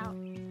talking about.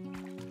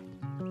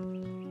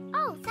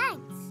 Oh,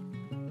 thanks.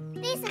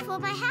 These are for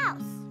my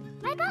house.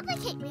 My butler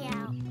kicked me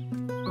out.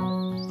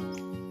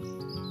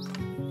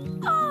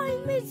 Oh,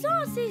 une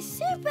maison, c'est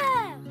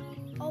super!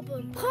 On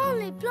peut prendre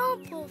les plans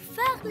pour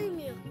faire les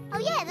murs. Oh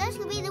yeah, those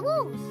will be the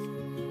walls.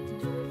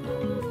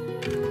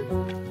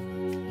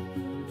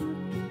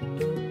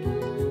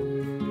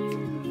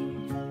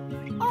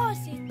 Oh,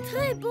 c'est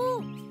très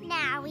beau!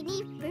 Now we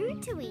need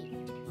food to eat.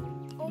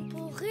 On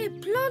pourrait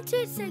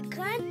planter ces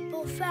graines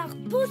pour faire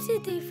pousser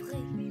des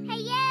fruits.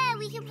 Hey, yeah,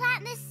 we can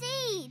plant the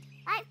seed,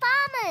 like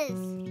farmers.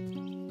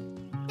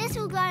 This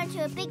will grow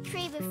into a big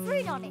tree with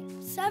fruit on it.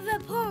 Ça va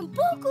prendre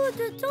beaucoup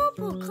de temps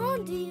pour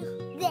grandir.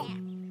 There.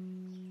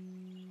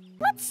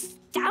 What's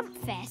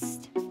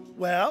Stumpfest?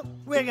 Well,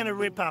 we're going to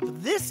rip up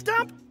this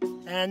stump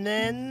and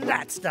then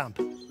that stump.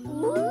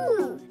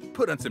 Ooh.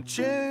 Put on some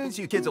tunes,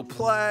 you kids will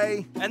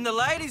play. And the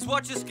ladies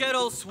watch us get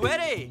all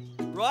sweaty.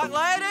 Right,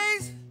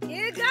 ladies?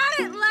 You got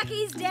it,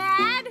 Lucky's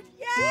dad.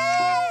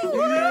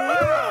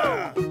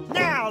 Yeah!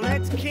 Now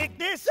let's kick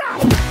this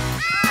up.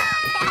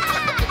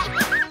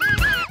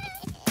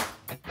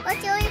 What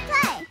shall we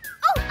play?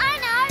 Oh, I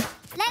know.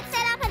 Let's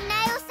set up a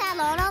nail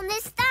salon on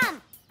this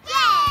stump.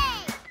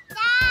 Yay!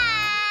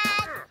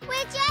 Dad!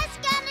 We're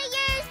just going to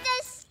use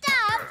this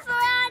stump for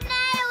our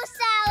nail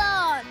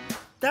salon.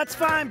 That's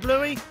fine,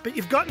 Bluey, but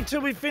you've got until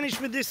we finish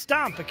with this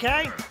stump,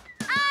 okay?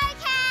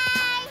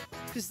 Okay.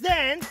 Because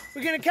then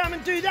we're going to come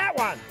and do that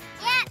one.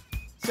 Yep.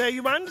 So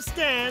you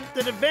understand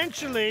that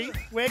eventually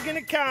we're going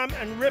to come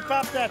and rip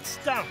up that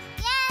stump.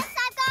 Yes,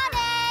 I got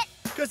it.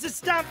 Because it's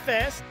Stump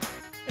Fest,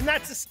 and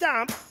that's a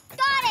stump.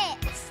 Got it.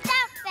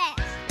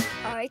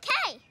 Stumpfest.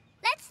 Okay.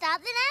 Let's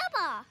start the nail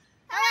bar.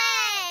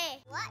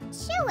 Hooray!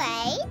 What's your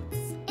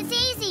weights? It's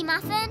easy,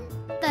 Muffin.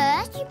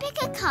 First, you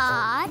pick a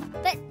card,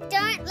 but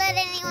don't let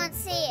anyone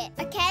see it,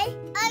 okay?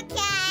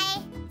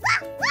 Okay.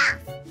 Woof,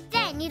 woof.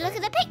 Then you look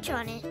at the picture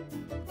on it.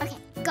 Okay,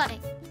 got it.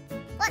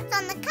 What's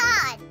on the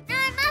card? No,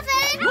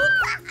 Muffin!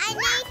 I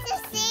need to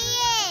see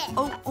it.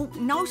 Oh,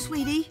 no,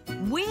 sweetie.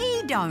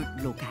 We don't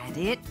look at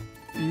it.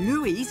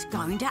 Bluey's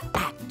going to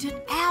act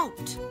it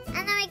out.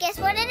 And then we guess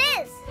what it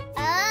is.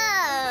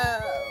 Oh.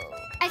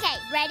 Okay,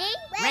 ready?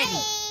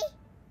 Ready.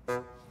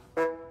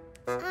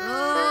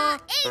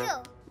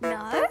 Eagle.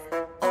 No.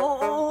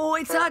 Oh,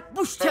 it's a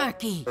bush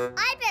turkey.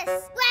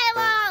 Ibis.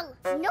 Squirrel.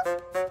 Nope.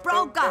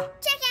 Frogger.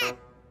 Chicken.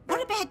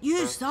 What about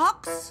you,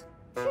 Socks?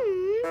 Duck.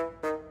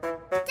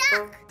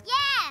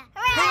 Yeah.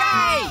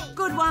 Hooray!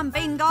 Good one,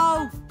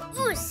 Bingo.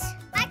 Goose.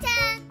 My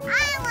turn. I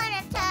want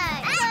a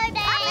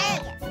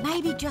turn.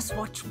 Maybe just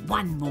watch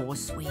one more,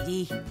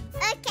 sweetie.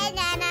 Okay,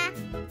 Nana.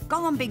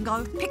 Go on,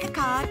 Bingo. Pick a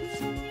card.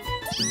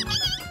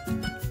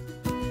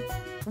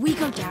 We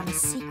go down a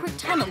secret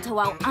tunnel to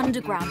our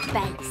underground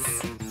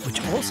base. Which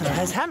also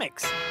has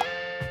hammocks.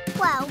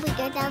 Well, we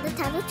go down the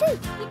tunnel too.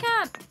 You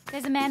can't.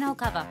 There's a manhole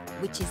cover,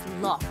 which is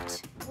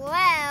locked. Well,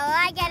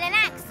 I get an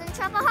axe and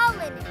chop a hole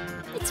in it.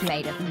 It's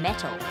made of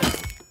metal.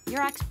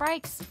 Your axe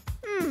breaks.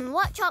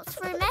 What chops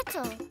through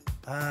metal?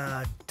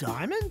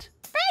 Diamond?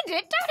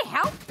 Bandit, don't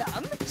help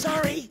them.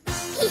 Sorry.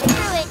 He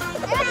threw it.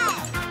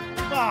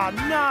 Oh,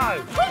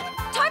 no. Quick,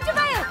 time to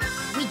bail.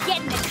 We get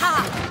in the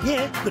car.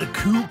 Yeah, but a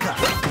cool car.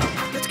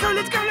 Let's go,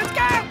 let's go, let's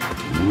go!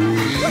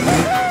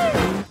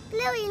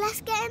 Bluey,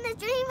 let's get in the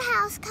dream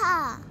house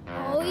car.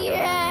 Oh,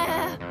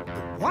 yeah!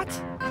 What?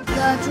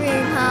 The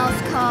dream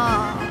house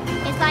car.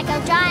 It's like a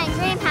giant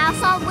dream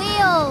house on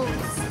wheels.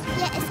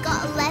 Yeah, it's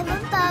got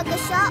 11 burger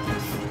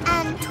shops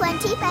and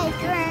 20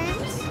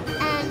 bedrooms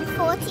and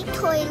 40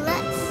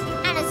 toilets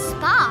and a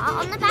spa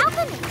on the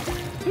balcony.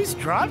 Who's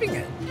driving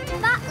it?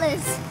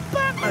 Butlers.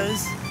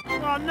 Butlers?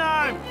 Oh,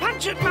 no.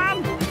 Punch it,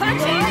 Mum.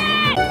 Punch it!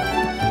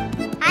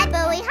 Hi,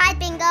 Bluey. Hi,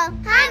 Bingo.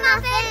 Hi,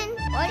 Muffin.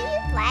 What are you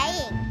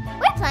playing?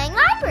 We're playing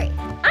library.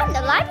 I'm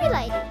the library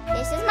lady.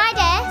 This is my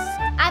desk.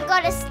 I've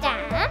got a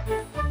stamp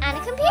and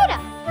a computer.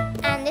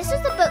 And this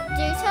is the book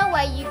duty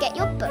where you get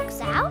your books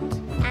out.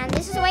 And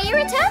this is where you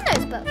return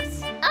those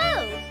books.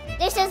 Oh,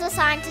 this is a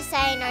sign to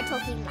say no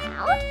talking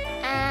loud.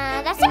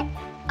 And that's it.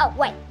 Oh,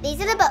 wait. These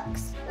are the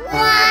books.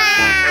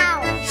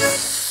 Wow!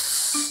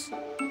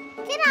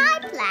 Can I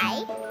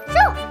play?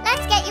 Sure.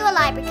 Let's get you a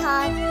library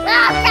card.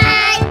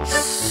 Okay!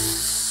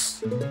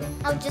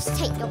 I'll just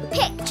take your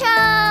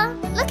picture.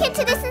 Look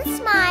into this and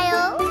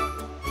smile.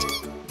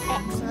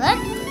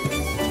 Excellent.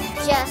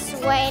 Just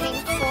waiting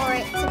for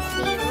it to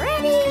be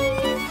ready.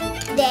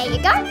 There you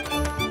go.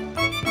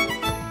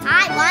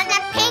 I want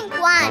a pink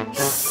one.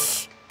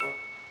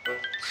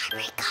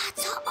 Library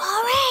cards are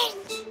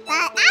orange.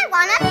 But I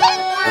want a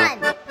pink one.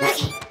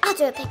 Okay, I'll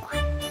do a pink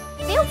one.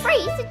 Feel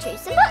free to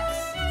choose some books.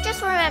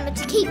 Just remember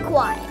to keep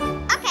quiet.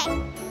 Okay.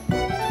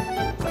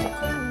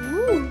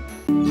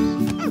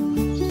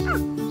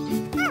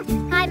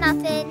 Hi,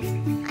 Muffin.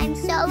 I'm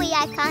sorry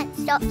I can't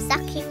stop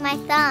sucking my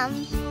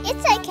thumb.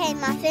 It's okay,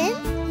 Muffin.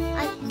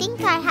 I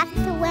think I have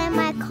to wear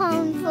my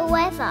cone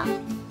forever.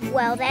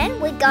 Well then,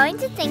 we're going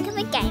to think of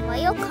a game where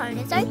your cone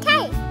is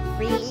okay.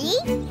 Really?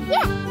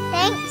 Yeah.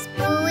 Thanks,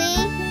 Bluey.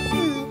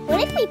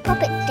 What if we we pop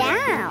it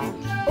down?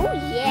 Oh,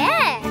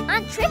 yeah.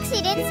 Aunt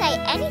Trixie didn't say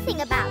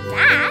anything about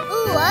that.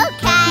 Ooh,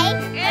 okay.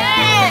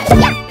 Yeah!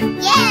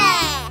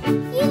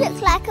 You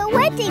look like a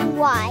wedding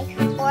wife.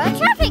 Or a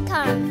traffic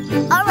cone.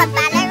 Or a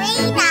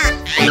ballerina.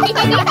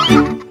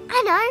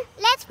 I know.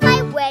 Let's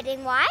play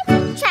wedding wife,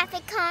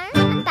 traffic cone,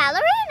 and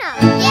ballerina.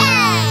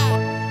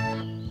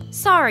 Yeah!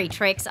 Sorry,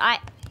 Trix,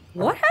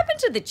 What happened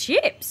to the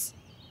chips?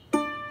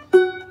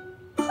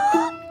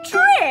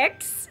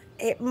 Trix?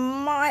 It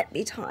might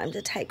be time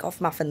to take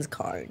off Muffin's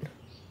cone.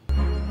 No,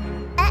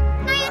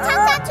 your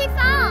tongue's out too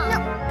far. No,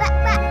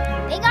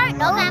 bigger,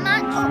 not that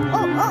much.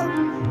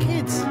 Oh.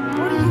 Kids,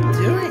 what are you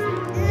doing?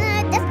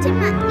 That's too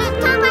much. No,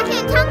 tongue back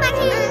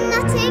in.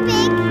 Not too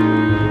big.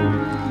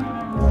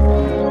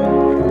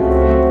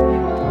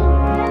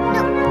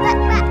 No,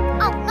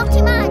 oh, not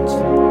too much.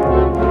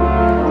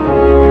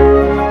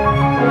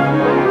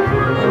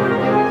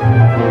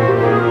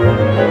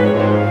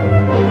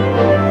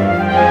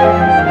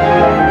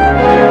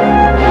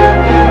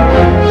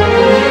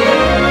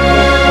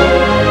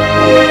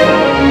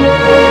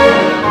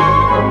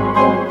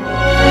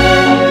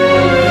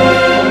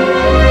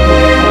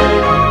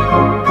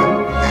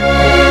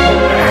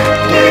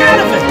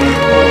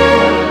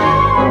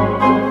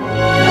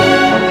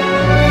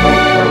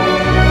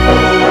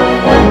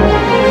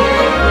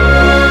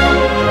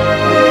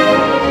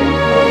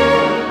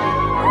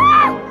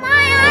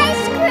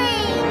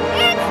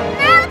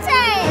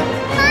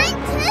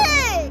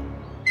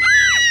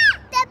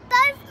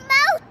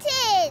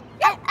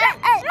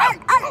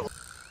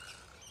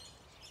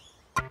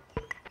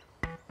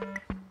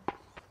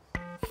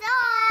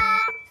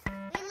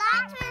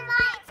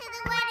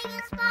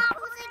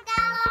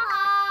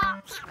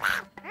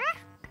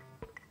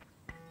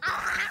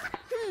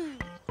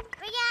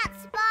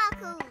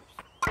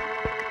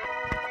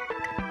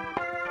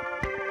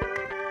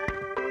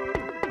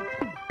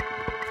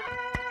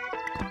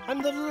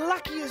 I'm the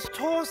luckiest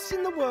horse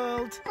in the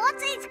world.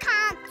 Horses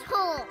can't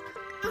talk.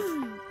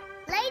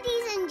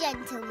 Ladies and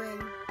gentlemen,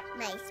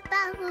 may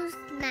Sparkles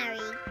marry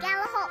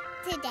Galahop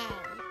today.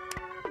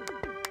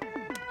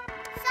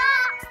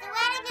 Socks, the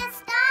wedding has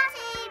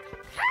started.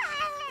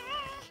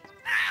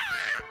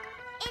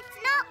 It's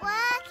not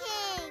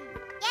working.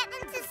 Get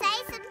them to say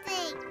some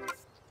things.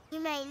 You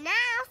may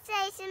now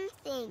say some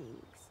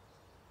things.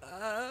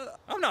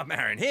 I'm not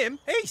marrying him.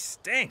 He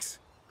stinks.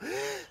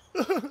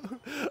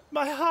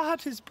 My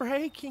heart is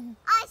breaking.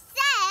 I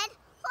said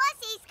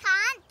horses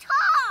can't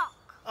talk.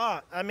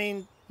 Oh, I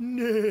mean,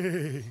 no.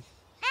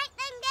 Make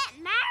them get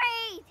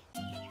married.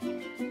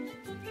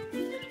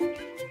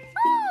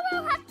 Oh,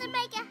 we'll have to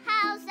make a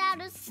house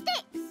out of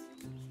sticks.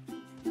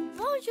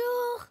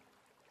 Bonjour.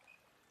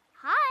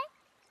 Hi.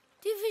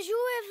 Tu veux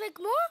jouer avec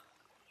moi?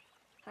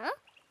 Huh?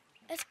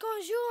 Est-ce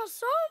qu'on joue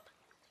ensemble?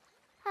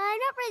 I'm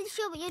not really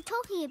sure what you're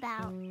talking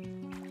about.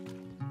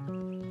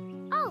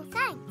 Oh,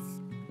 thanks.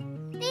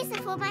 These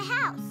are for my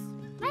house.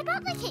 My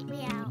butler kicked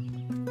me out.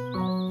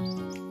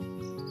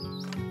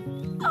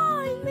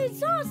 Oh, une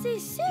maison, c'est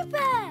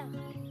super!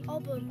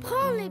 On peut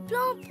prendre les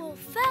plans pour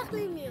faire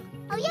les murs.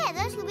 Oh yeah,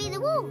 those will be the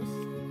walls.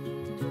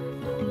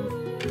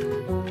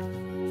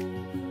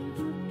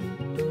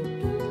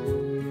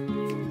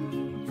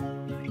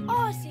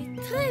 Oh, c'est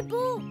très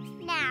beau!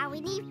 Now we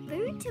need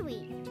food to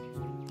eat.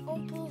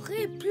 On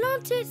pourrait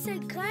planter ces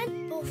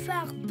graines pour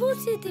faire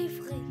pousser des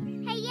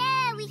fruits. Hey,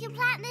 yeah, we can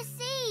plant the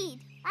seed,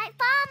 like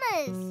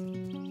farmers.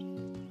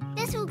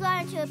 This will grow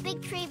into a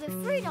big tree with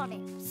fruit on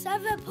it. Ça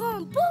va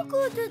prendre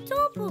beaucoup de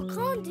temps pour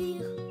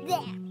grandir.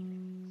 There.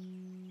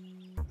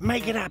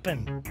 Make it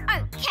happen.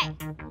 Okay.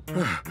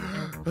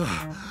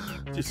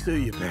 Just do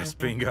your best,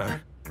 Bingo.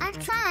 I'm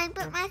trying,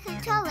 but my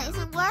controller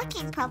isn't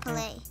working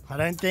properly. I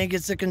don't think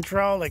it's a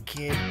controller,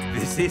 kid.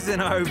 This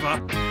isn't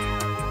over.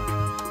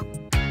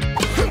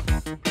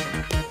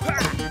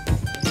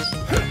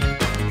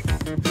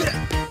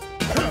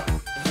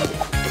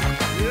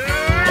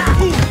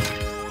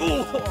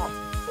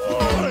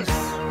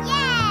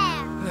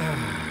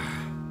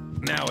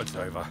 Now it's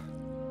over.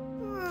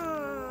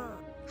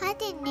 I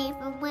didn't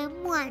even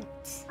win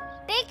once.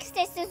 Big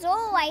sisters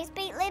always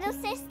beat little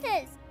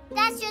sisters.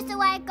 That's just the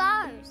way it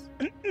goes.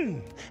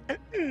 I'm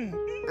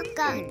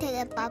going to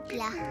the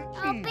bubbler.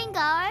 Oh,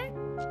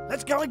 Bingo.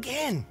 Let's go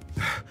again.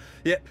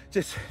 Yeah,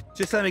 just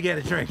let me get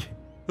a drink.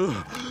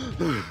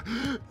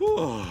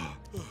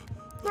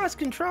 Nice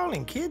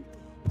controlling, kid.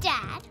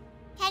 Dad,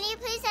 can you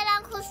please let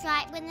Uncle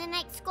Stripe win the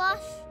next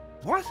squash?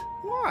 What?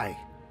 Why?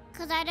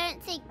 Because I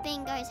don't think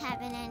Bingo's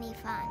having any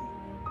fun.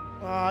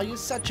 Oh, you're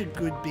such a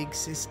good big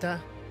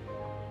sister.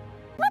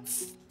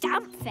 What's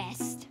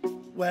Stumpfest?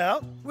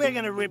 Well, we're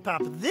going to rip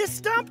up this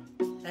stump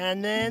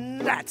and then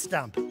that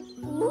stump.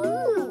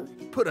 Ooh.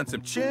 Put on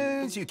some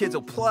tunes, you kids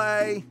will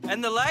play.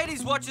 And the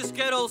ladies watch us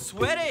get all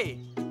sweaty.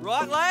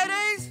 Right,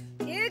 ladies?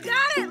 You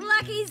got it,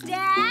 Lucky's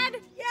dad.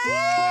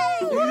 Yay!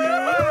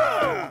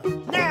 Yeah!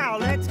 Now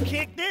let's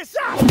kick this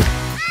up.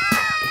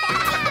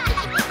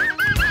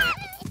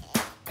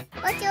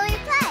 What do we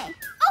play?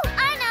 Oh,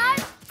 I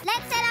know.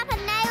 Let's set up a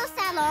nail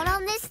salon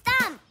on this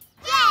stump.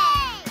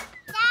 Yay!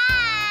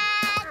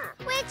 Dad!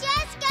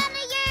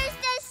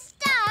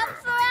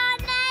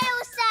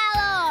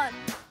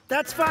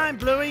 That's fine,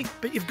 Bluey,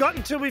 but you've got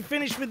until we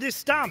finish with this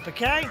stump,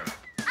 okay?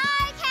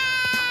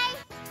 Okay.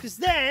 Because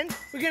then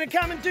we're going to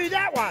come and do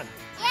that one.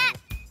 Yep.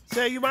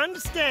 So you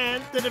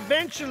understand that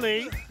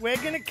eventually we're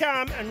going to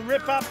come and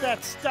rip up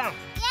that stump.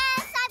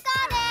 Yes, I've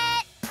got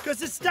it.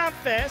 Because it's Stump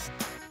Fest,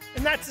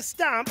 and that's a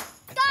stump.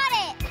 Got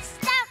it.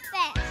 Stump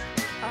Fest.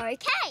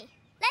 Okay,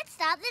 let's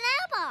start the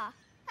nail bar.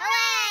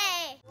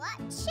 Hooray!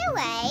 What's your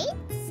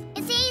weights?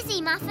 It's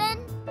easy,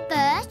 Muffin.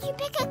 First, you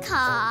pick a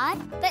card,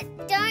 but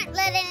don't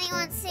let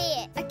anyone see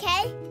it,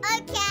 okay?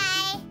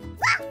 Okay.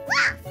 Woof,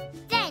 woof.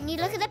 Then you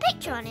look at the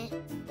picture on it.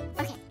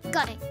 Okay,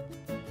 got it.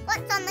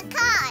 What's on the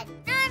card?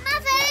 No,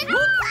 Muffin!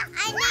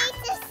 I need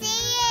to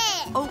see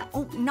it.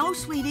 Oh, no,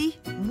 sweetie.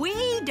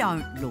 We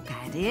don't look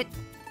at it.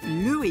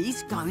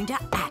 Bluey's going to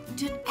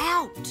act it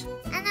out.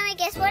 And then we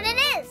guess what it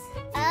is.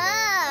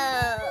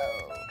 Oh.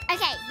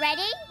 Okay,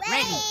 ready?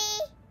 Ready.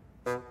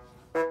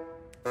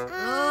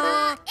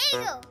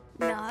 Eagle.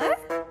 No.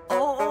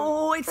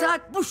 Oh, it's a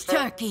bush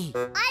turkey.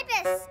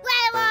 Ibis.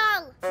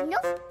 Werewolf.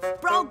 Nope.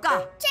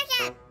 Brolga.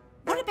 Chicken.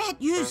 What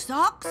about you,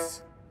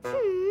 Socks? Duck.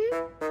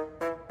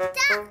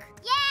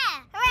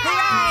 Yeah.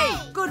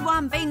 Hooray! Good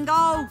one,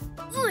 Bingo.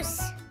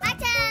 Goose. My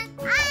turn.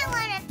 I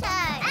want a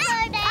turn.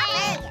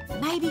 Okay.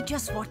 Maybe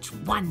just watch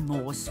one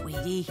more,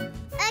 sweetie.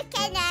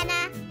 Okay,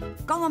 Nana.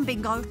 Go on,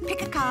 Bingo.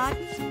 Pick a card.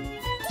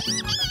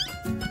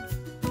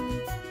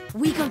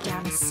 We go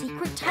down a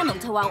secret tunnel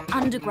to our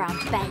underground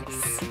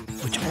base.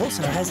 Which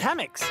also has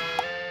hammocks.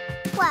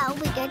 Well,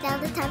 we go down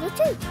the tunnel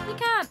too. You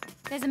can't.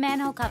 There's a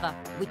manhole cover,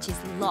 which is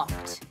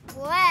locked.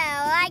 Well,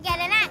 I get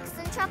an axe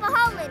and chop a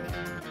hole in it.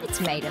 It's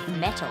made of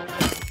metal.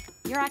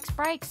 Your axe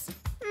breaks.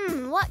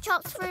 What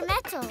chops through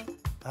metal?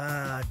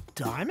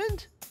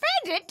 Diamond?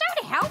 Bandit,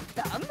 don't help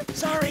them.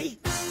 Sorry.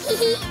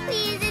 We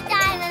use a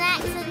diamond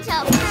axe and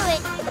chop through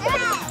it.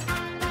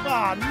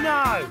 Oh,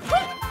 no.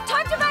 Quick,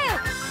 time to bail.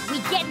 We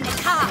get in the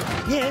car.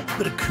 Yeah,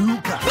 but a cool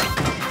car.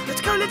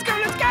 Let's go, let's go,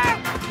 let's go!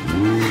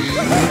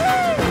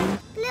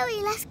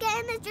 Bluey, let's get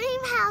in the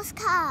dream house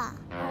car.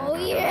 Oh,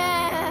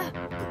 yeah.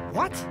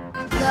 What?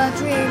 The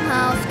dream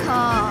house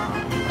car.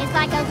 It's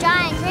like a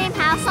giant dream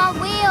house on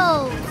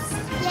wheels.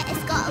 Yeah,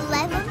 it's got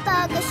 11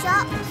 burger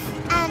shops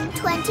and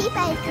 20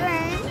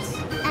 bedrooms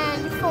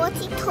and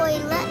 40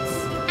 toilets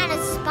and a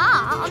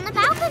spa on the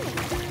balcony.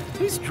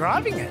 Who's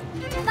driving it?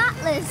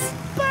 Butlers.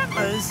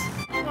 Butlers?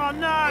 Oh,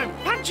 no.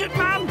 Punch it,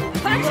 Mum.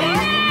 Punch it!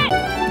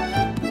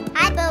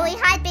 Hi, Bluey.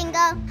 Hi,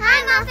 Bingo.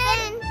 Hi,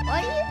 Muffin.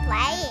 What are you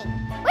playing?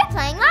 We're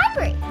playing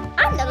library.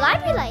 I'm the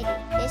library lady.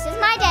 This is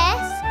my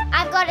desk.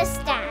 I've got a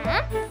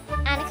stamp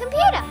and a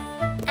computer.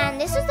 And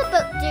this is the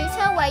book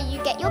duty where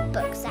you get your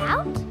books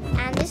out.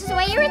 And this is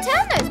where you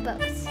return those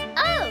books.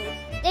 Oh,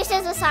 this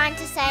is a sign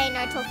to say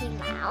no talking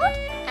loud.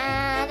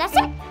 And that's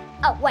it.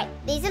 Oh, wait.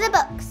 These are the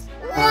books.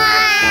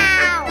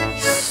 Wow!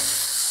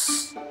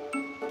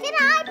 Can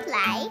I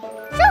play?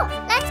 Sure.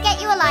 Let's get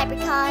you a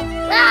library card.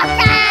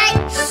 Okay!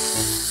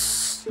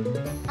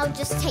 I'll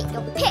just take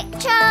your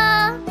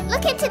picture.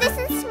 Look into this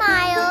and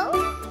smile.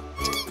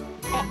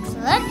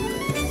 Excellent.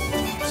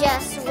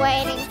 Just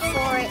waiting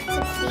for it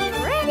to be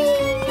ready.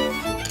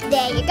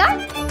 There you go.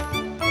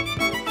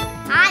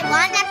 I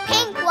want a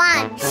pink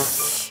one.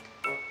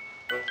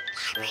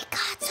 Library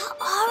cards are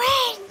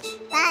orange.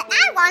 But I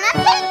want a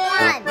pink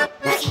one.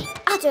 Okay,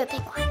 I'll do a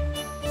pink one.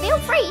 Feel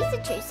free to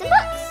choose some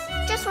books.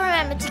 Just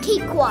remember to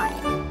keep quiet.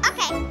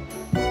 Okay.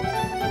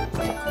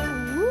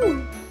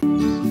 Ooh.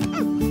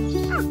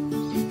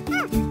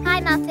 Hi,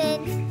 Muffin.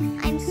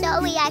 I'm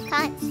sorry I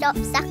can't stop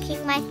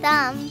sucking my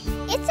thumb.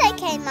 It's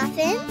okay,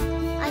 Muffin.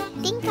 I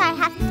think I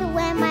have to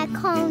wear my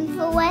cone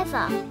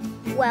forever.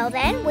 Well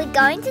then, we're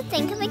going to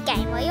think of a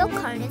game where your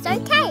cone is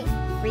okay.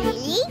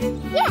 Really?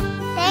 Yeah.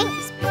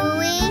 Thanks,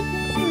 Bluey.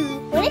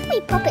 What if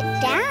we pop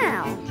it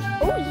down?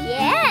 Oh,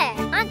 yeah.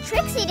 Aunt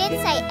Trixie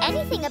didn't say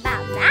anything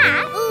about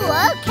that. Ooh,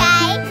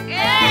 okay.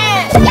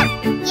 Yeah.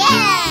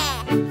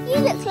 You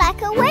look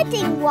like a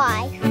wedding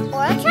wife.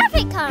 Or a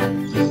traffic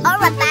cone. Or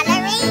a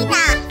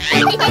ballerina.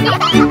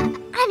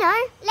 I know.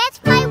 Let's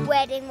play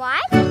wedding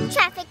wife,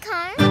 traffic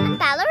cone, and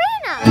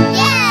ballerina.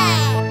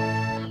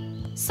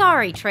 Yeah.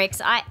 Sorry, Trix.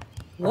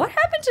 What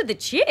happened to the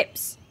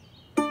chips?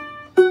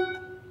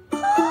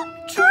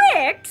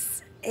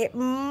 Trix! It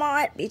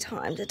might be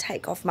time to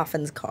take off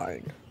Muffin's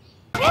cone.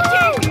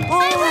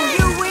 Oh,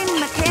 you win,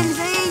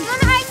 Mackenzie. You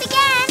want to race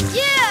again?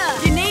 Yeah.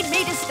 Do you need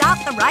me to start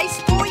the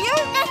race for you?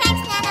 No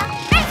thanks, Nana.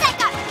 Race I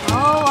go.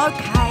 Oh,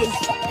 okay.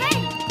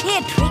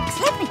 Here, Trix,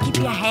 let me give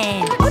you a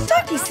hand. Oh,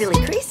 don't be silly,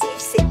 Chris. You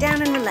sit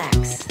down and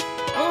relax.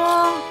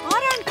 Oh, I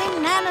don't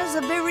think Nana's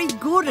are very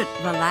good at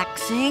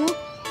relaxing.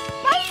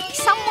 Maybe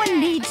someone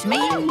needs me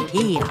in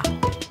here.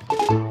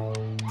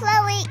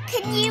 Chloe,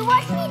 can you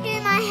watch me do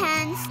my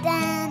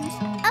handstand?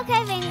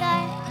 Okay,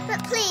 Bingo.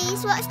 But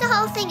please, watch the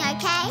whole thing,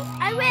 okay?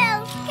 I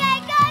will.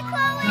 Okay, go,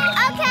 Chloe.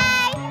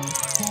 Okay.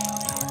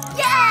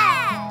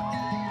 Yeah!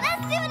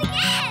 Let's do it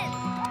again.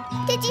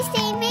 Did you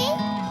see me?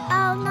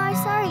 Oh, no,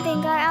 sorry,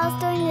 Bingo. I was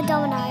doing the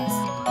dominoes.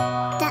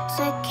 That's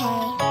okay.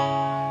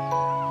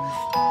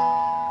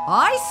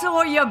 I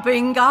saw you,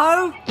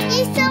 Bingo.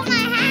 You saw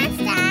my handstand?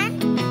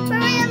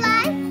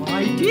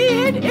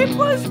 did. It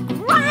was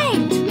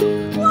great.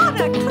 What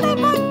a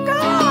clever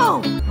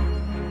girl.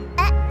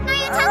 No,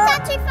 your tongue's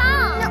out too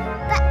far. No,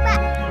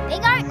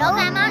 bigger, not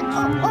that much.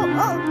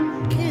 Oh.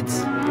 Kids,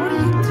 what are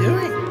you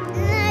doing?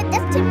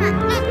 That's too much.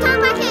 No,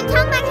 tongue back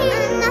in.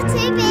 Not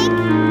too big.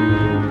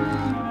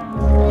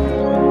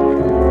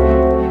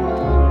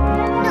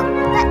 No,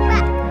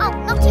 oh,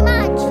 not too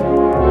much.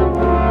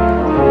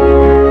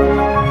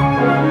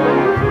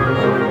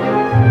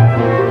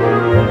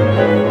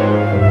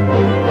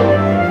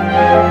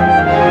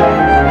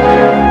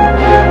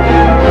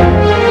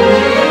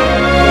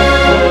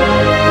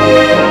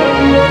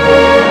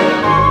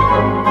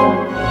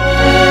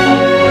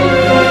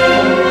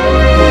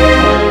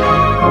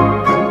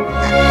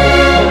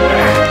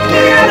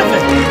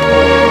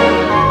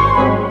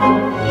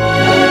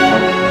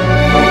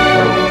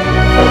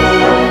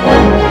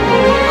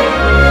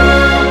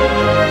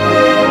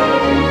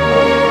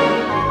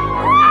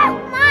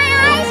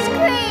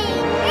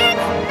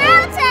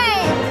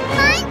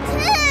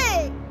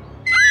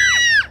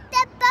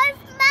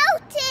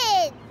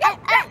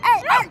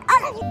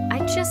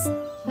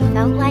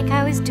 Felt like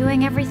I was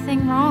doing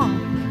everything wrong.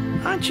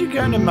 Aren't you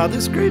going to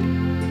Mother's Group?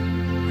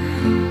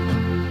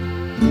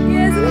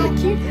 Yeah, isn't that a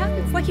cute hat?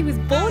 It's like he was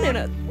born in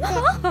it.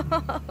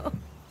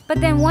 But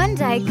then one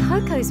day,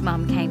 Coco's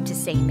mum came to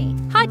see me.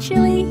 Hi,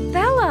 Chilli.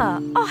 Bella!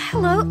 Oh,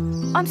 hello.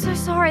 I'm so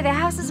sorry, the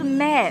house is a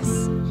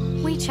mess.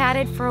 We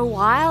chatted for a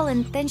while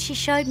and then she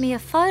showed me a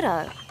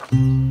photo.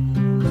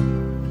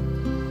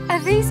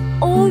 Are these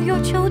all your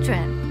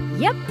children?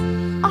 Yep.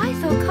 I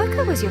thought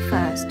Coco was your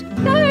first.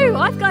 No,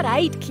 I've got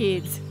 8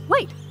 kids.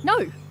 Wait,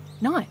 no,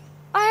 9.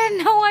 I had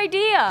no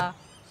idea.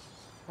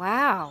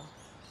 Wow.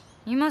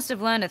 You must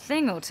have learned a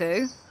thing or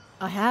two.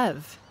 I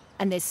have.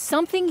 And there's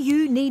something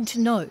you need to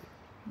know.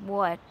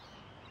 What?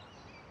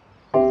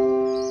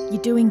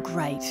 You're doing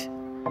great.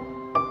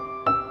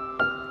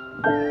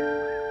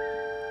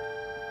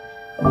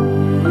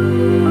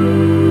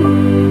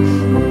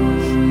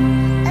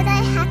 Are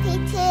they happy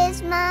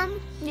tears,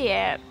 Mum?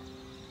 Yeah.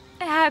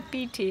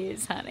 Happy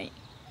tears, honey.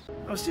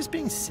 I was just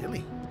being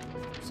silly.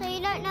 So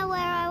you don't know where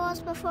I was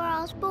before I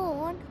was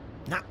born?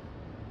 Nah.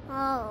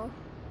 Oh.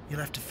 You'll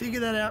have to figure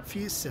that out for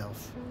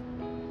yourself.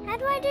 How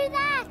do I do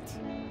that?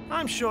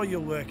 I'm sure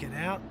you'll work it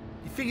out.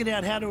 You figured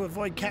out how to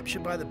avoid capture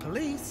by the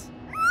police.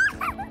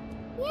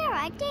 Yeah,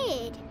 I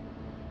did.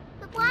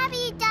 But why were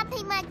you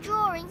dumping my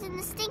drawings in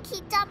the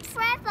stinky dump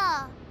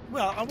forever?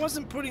 Well, I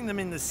wasn't putting them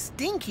in the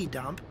stinky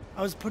dump.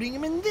 I was putting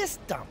them in this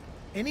dump.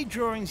 Any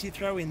drawings you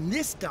throw in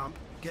this dump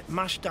get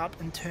mushed up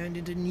and turned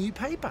into new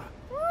paper.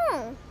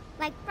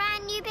 Like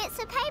brand new bits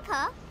of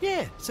paper?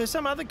 Yeah, so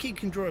some other kid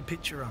can draw a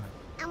picture on it.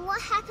 And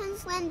what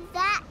happens when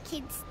that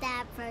kid's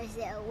dad throws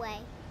it away?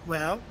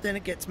 Well, then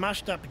it gets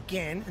mushed up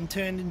again and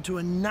turned into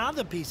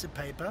another piece of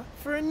paper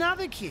for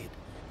another kid.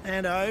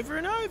 And over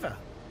and over.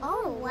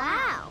 Oh,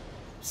 wow.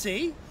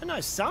 See? I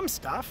know some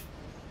stuff.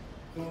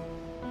 You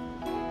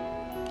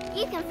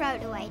can throw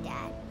it away,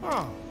 Dad.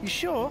 Oh, you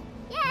sure?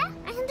 Yeah,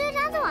 I can do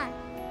another one.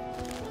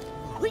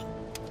 Hooray!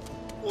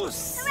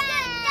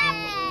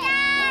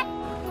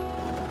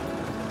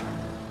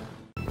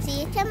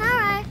 See you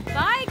tomorrow.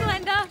 Bye,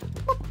 Glenda.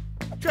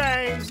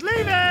 Train's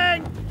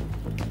leaving!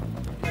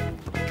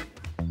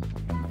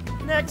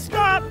 Next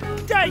stop,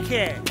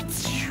 daycare.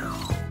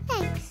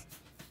 Thanks.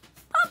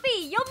 Poppy,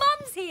 your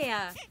mum's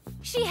here.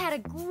 She had a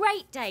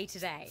great day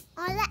today.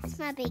 Oh, that's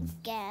my big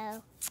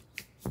girl.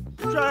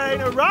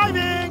 Train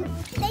arriving!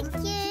 Thank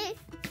you.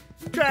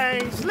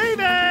 Train's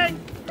leaving!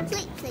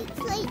 Sleep, sleep,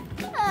 sleep.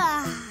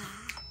 Ah.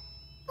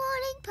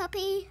 Morning,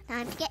 puppy.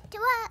 Time to get to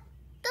work.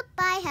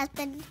 Goodbye,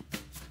 husband.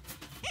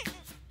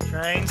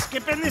 Train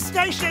skipping the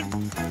station.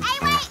 Hey,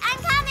 wait, I'm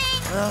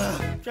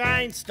coming.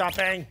 Train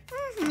stopping.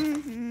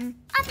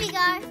 Off you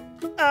go.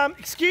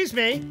 Excuse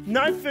me.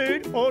 No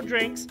food or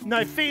drinks,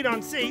 no feet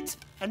on seats,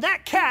 and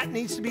that cat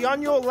needs to be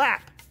on your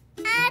lap.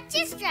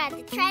 Just drive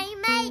the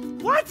train, mate.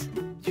 What?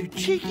 You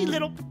cheeky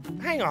little...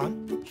 Hang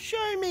on.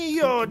 Show me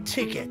your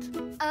ticket.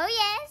 Oh,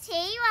 yes,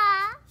 here you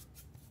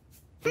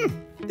are.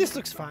 This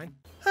looks fine.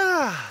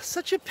 Ah,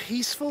 such a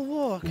peaceful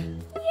walk.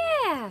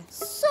 Yeah,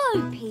 so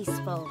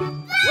peaceful.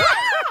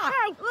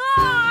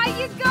 Oh,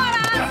 you got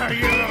us! Oh,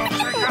 you little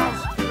freakos!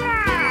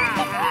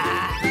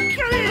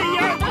 Come here,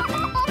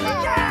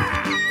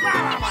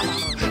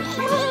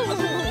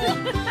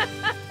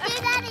 Do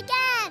that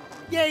again.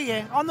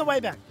 Yeah, on the way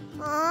back.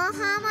 Oh,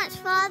 how much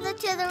farther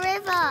to the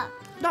river?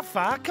 Not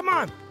far. Come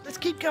on. Let's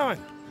keep going.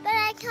 But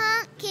I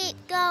can't keep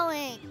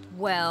going.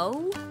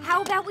 Well,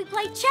 how about we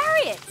play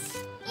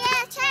chariots?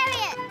 Yeah,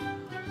 chariot.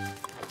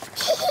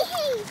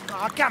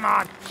 Oh, come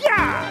on.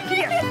 Yeah,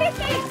 here. I'm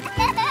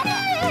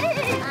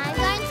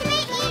going to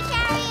meet you,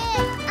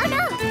 chariot. Oh,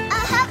 no.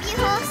 I'll help you,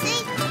 horsey.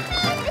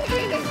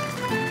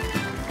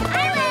 I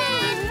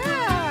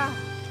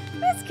win.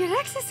 That's good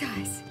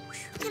exercise.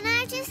 Can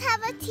I just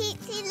have a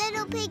teensy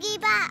little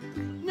piggyback?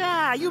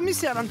 Nah, you'll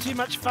miss out on too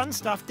much fun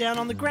stuff down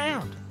on the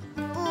ground.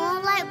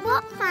 Oh, like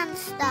what fun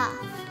stuff?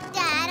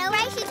 Dad, I'll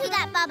race you to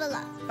that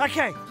bubbler.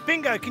 Okay,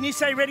 bingo. Can you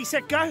say ready,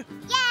 set, go?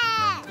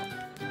 Yeah!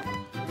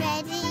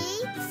 Ready,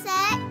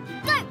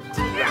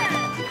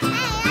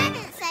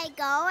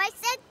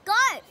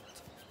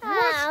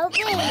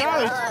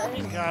 There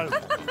you go.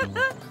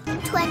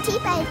 20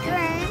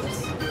 bedrooms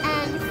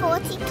and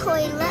 40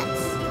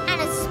 toilets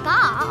and a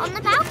spa on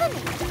the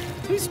balcony.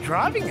 Who's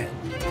driving it?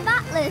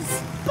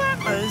 Butlers.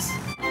 Butlers?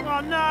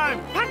 Oh no!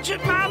 Punch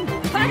it, Mum!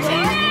 Punch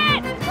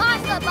it!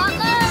 Faster,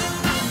 butlers!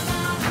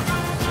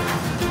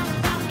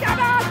 Come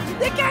on!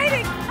 They're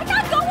gaining! I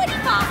can't go any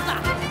faster!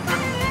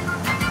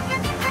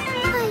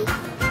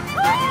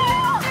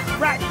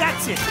 Right,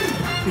 that's it.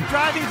 We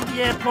drive into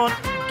the airport,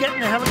 get in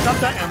the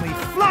helicopter, and we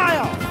fly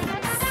off.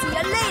 See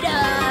you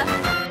later!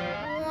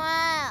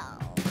 Wow.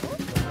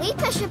 We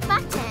push a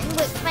button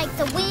which makes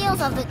the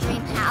wheels of the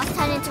dream house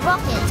turn into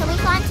rockets and we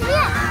fly into the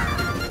air.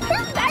 Who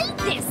made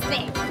this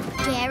thing?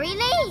 Jerry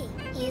Lee.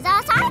 He's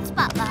our science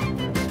butler.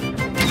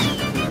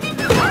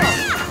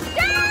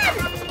 Dad!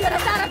 Get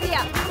us out of here!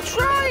 I'm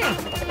trying.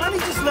 I only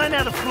just learned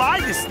how to fly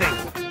this thing.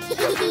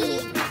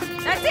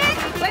 That's it!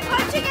 We're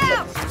punching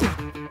out!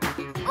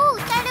 Oh,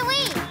 so do we.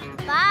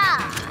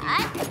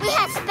 But we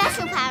have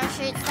special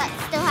parachutes that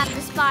still have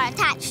the spar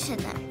attached to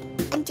them.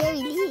 And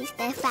Jerry Lee's,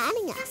 they're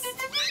fanning us.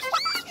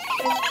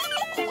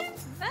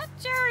 That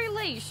Jerry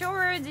Lee sure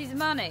earns his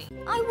money.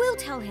 I will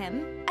tell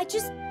him. I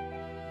just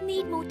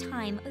need more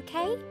time,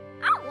 okay?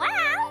 Oh,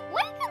 wow.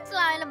 We can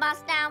slow the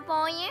bus down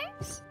for you.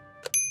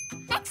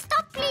 Next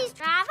stop, please,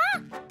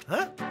 driver.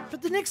 Huh?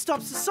 But the next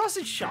stop's the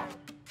sausage shop.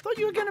 Thought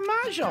you were going to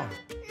mahjong.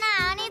 No,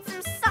 I need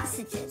some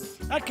sausages.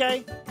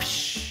 Okay.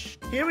 Psh,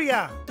 here we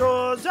are.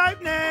 Doors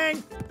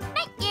opening.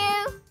 Thank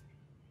you.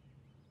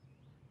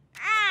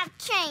 I've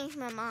changed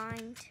my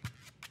mind.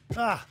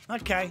 Ah,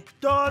 okay.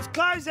 Doors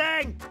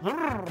closing.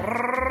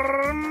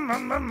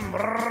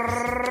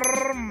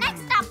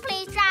 Next stop,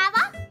 please,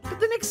 driver. But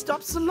the next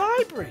stop's the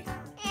library.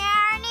 Yeah,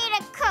 I need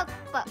a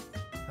cookbook.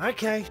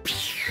 Okay.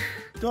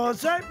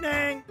 Doors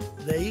opening.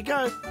 There you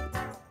go.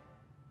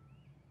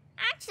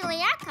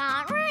 Actually, I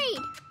can't read.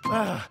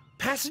 Ah,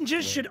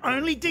 passengers should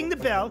only ding the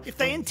bell if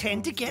they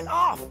intend to get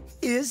off.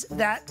 Is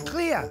that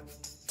clear?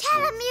 Tell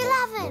him you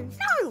love him.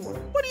 No.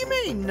 What do you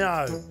mean,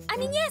 no? I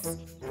mean, yes,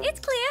 it's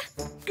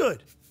clear.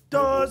 Good.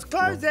 Doors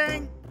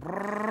closing.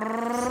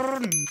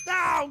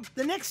 Now,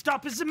 the next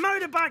stop is the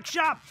motorbike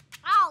shop.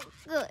 Oh,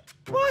 good.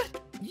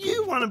 What?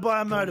 You want to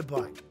buy a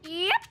motorbike?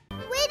 Yep.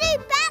 We do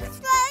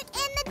backstroke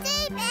in the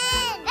deep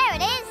end. There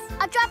it is.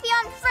 I'll drop you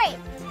on 3.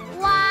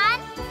 1,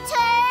 2.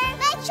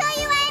 Make sure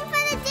you aim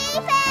for the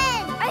deep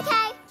end.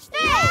 Okay. 3.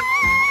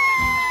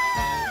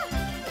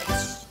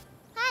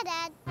 Hi,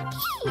 Dad.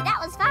 That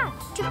was fun.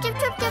 Chip, chip,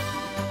 chip, chip.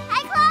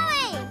 Hey,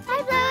 Chloe. Hi,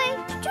 Bluey.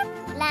 Chip,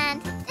 chip.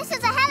 Land. This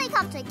is a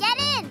helicopter. Get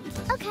in.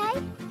 Okay.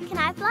 Can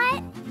I fly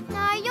it?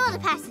 No, you're the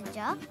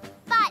passenger.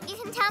 But you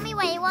can tell me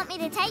where you want me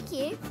to take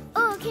you.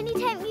 Oh, can you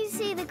take me to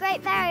see the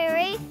Great Barrier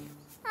Reef?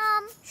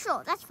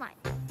 Sure, that's fine.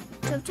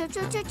 Chup, chup,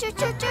 chup, chup, chup,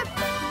 chup, chup.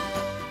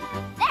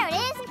 There it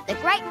is, the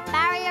Great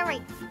Barrier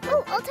Reef.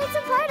 Oh, I'll take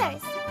some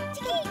photos.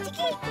 Chiki,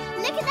 chiki,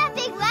 look at that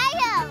big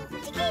whale.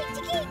 Chiki,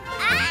 chiki.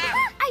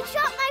 Ah! I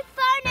dropped my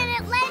phone and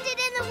it landed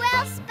in the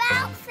whale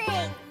spout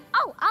thing.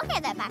 Oh, I'll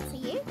get that back for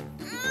you.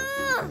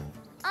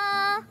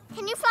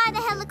 Can you fly the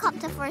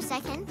helicopter for a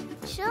second?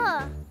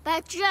 Sure,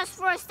 but just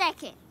for a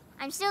second.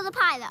 I'm still the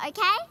pilot,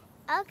 okay?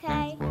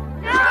 Okay.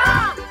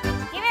 Ah!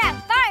 Give me that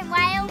phone,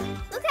 whale.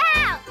 Look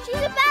out! She's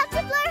about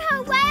to blow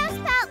her whale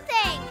spout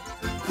thing.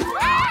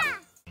 Ah!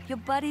 Your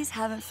buddies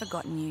haven't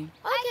forgotten you.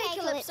 Okay,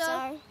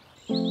 Calypso.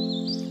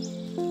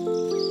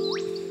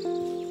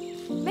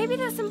 Maybe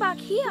there's some back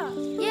here.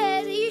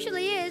 Yeah, there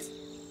usually is.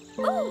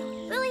 Ooh,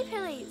 lily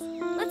pillies.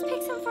 Let's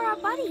pick some for our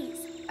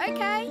buddies.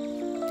 Okay.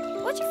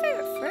 What's your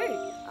favourite fruit?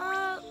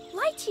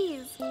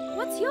 Lychees.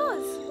 What's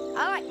yours? I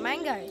like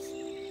mangoes.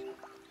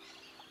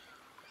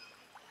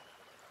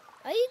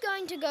 Are you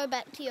going to go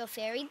back to your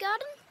fairy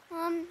garden?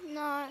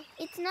 No.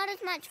 It's not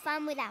as much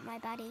fun without my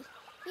buddy.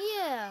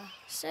 Yeah,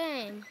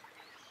 same.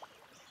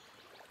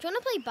 Do you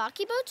want to play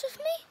barky boats with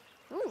me?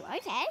 Ooh,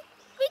 okay.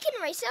 We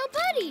can race our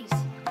buddies.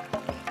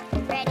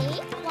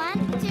 Ready?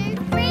 1, 2,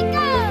 3,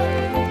 go!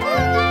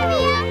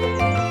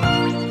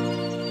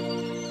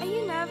 Are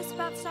you nervous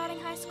about starting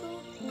high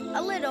school?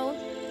 A little.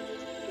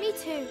 Me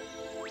too.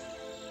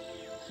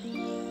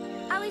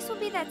 At least we'll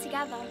be there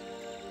together.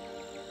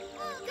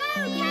 Go,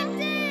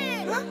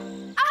 Captain!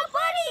 Our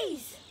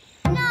buddies!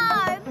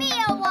 No,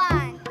 Mia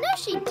won. No,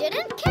 she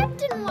didn't.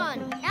 Captain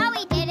won. No,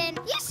 he didn't.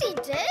 Yes, he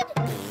did.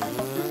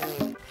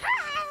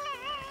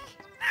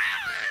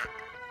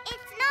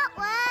 It's not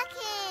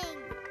working.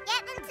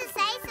 Get them to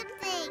say some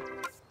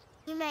things.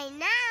 You may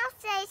now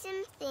say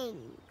some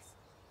things.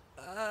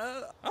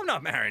 I'm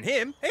not marrying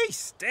him. He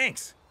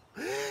stinks.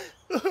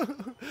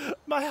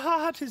 My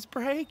heart is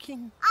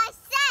breaking. I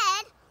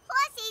said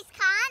horses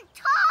can't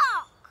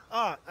talk.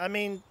 Oh, I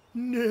mean,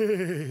 no.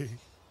 Make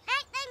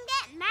them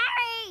get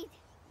married.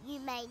 You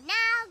may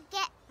now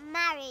get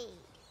married.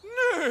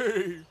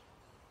 No.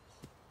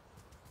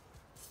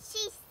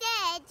 She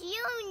said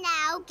you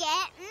now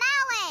get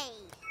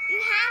married.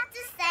 You have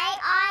to say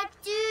I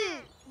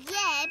do.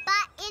 Yeah,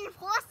 but in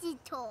horsey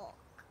talk.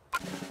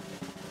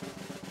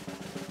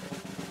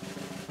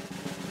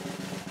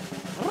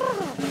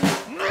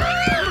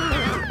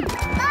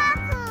 Mom,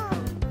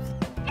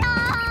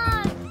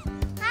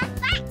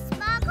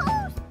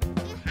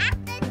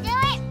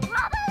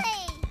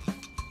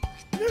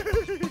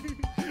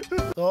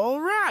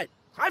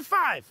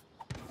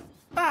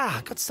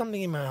 got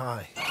something in my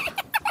eye.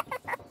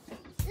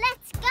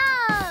 Let's go!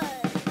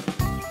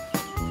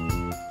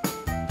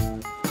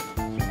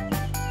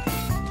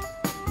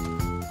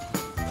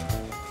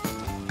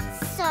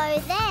 So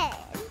then,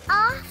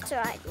 after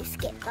I do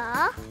skip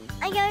bar,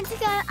 I'm going to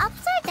go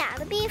upside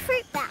down and be a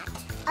fruit bat.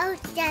 Oh,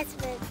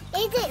 Jasmine,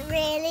 is it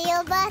really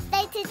your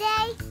birthday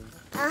today?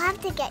 I'll have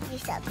to get you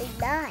something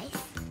nice.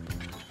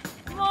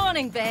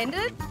 Morning,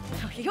 Bandit.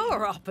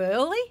 You're up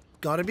early.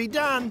 Gotta be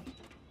done.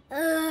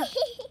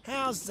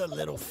 How's the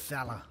little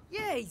fella?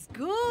 Yeah, he's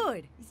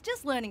good. He's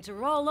just learning to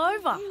roll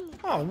over.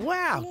 Oh,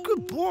 wow,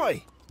 good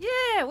boy.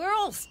 Yeah, we're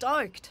all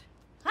stoked.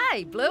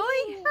 Hey, Bluey.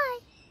 Hi.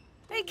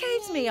 He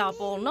keeps me up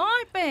all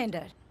night,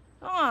 Bandit.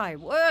 My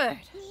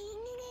word.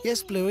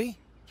 Yes, Bluey?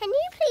 Can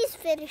you please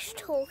finish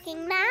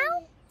talking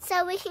now?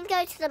 So we can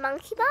go to the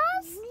monkey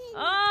bars?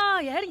 Oh,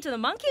 you're heading to the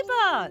monkey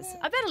bars.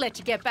 I better let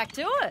you get back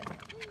to it.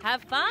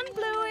 Have fun,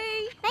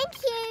 Bluey. Thank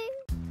you.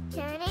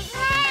 Turn it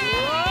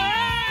Whoa!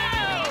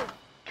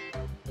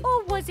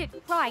 Or was it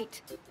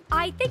right?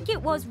 I think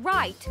it was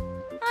right.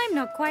 I'm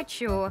not quite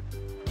sure.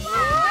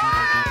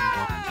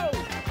 Whoa!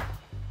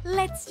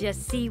 Let's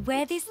just see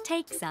where this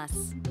takes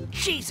us.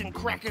 Cheese and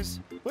crackers.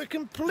 We're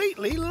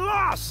completely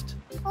lost.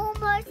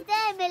 Almost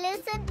there,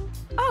 Millicent.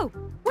 Oh,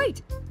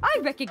 wait. I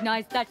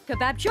recognise that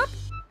kebab shop.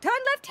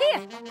 Turn left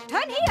here.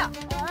 Turn here.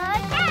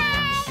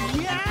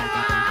 Okay. Yeah!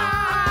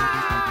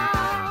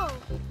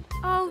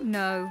 Oh,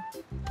 no.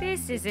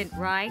 This isn't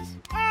right.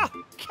 Oh,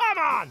 come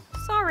on.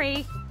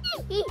 Sorry.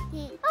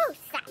 Oh,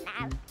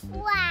 Satnam.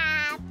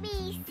 Wow,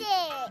 me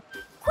sick.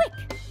 Quick,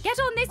 get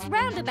on this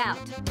roundabout.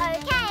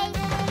 Okay.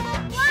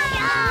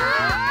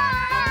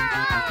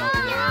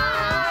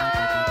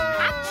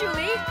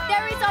 Actually,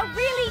 there is a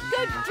really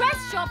good dress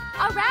shop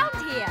around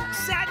here.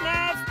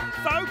 Sat-nav,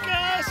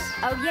 focus.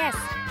 Oh, yes.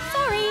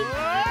 Sorry.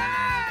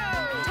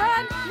 Whoa!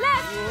 Turn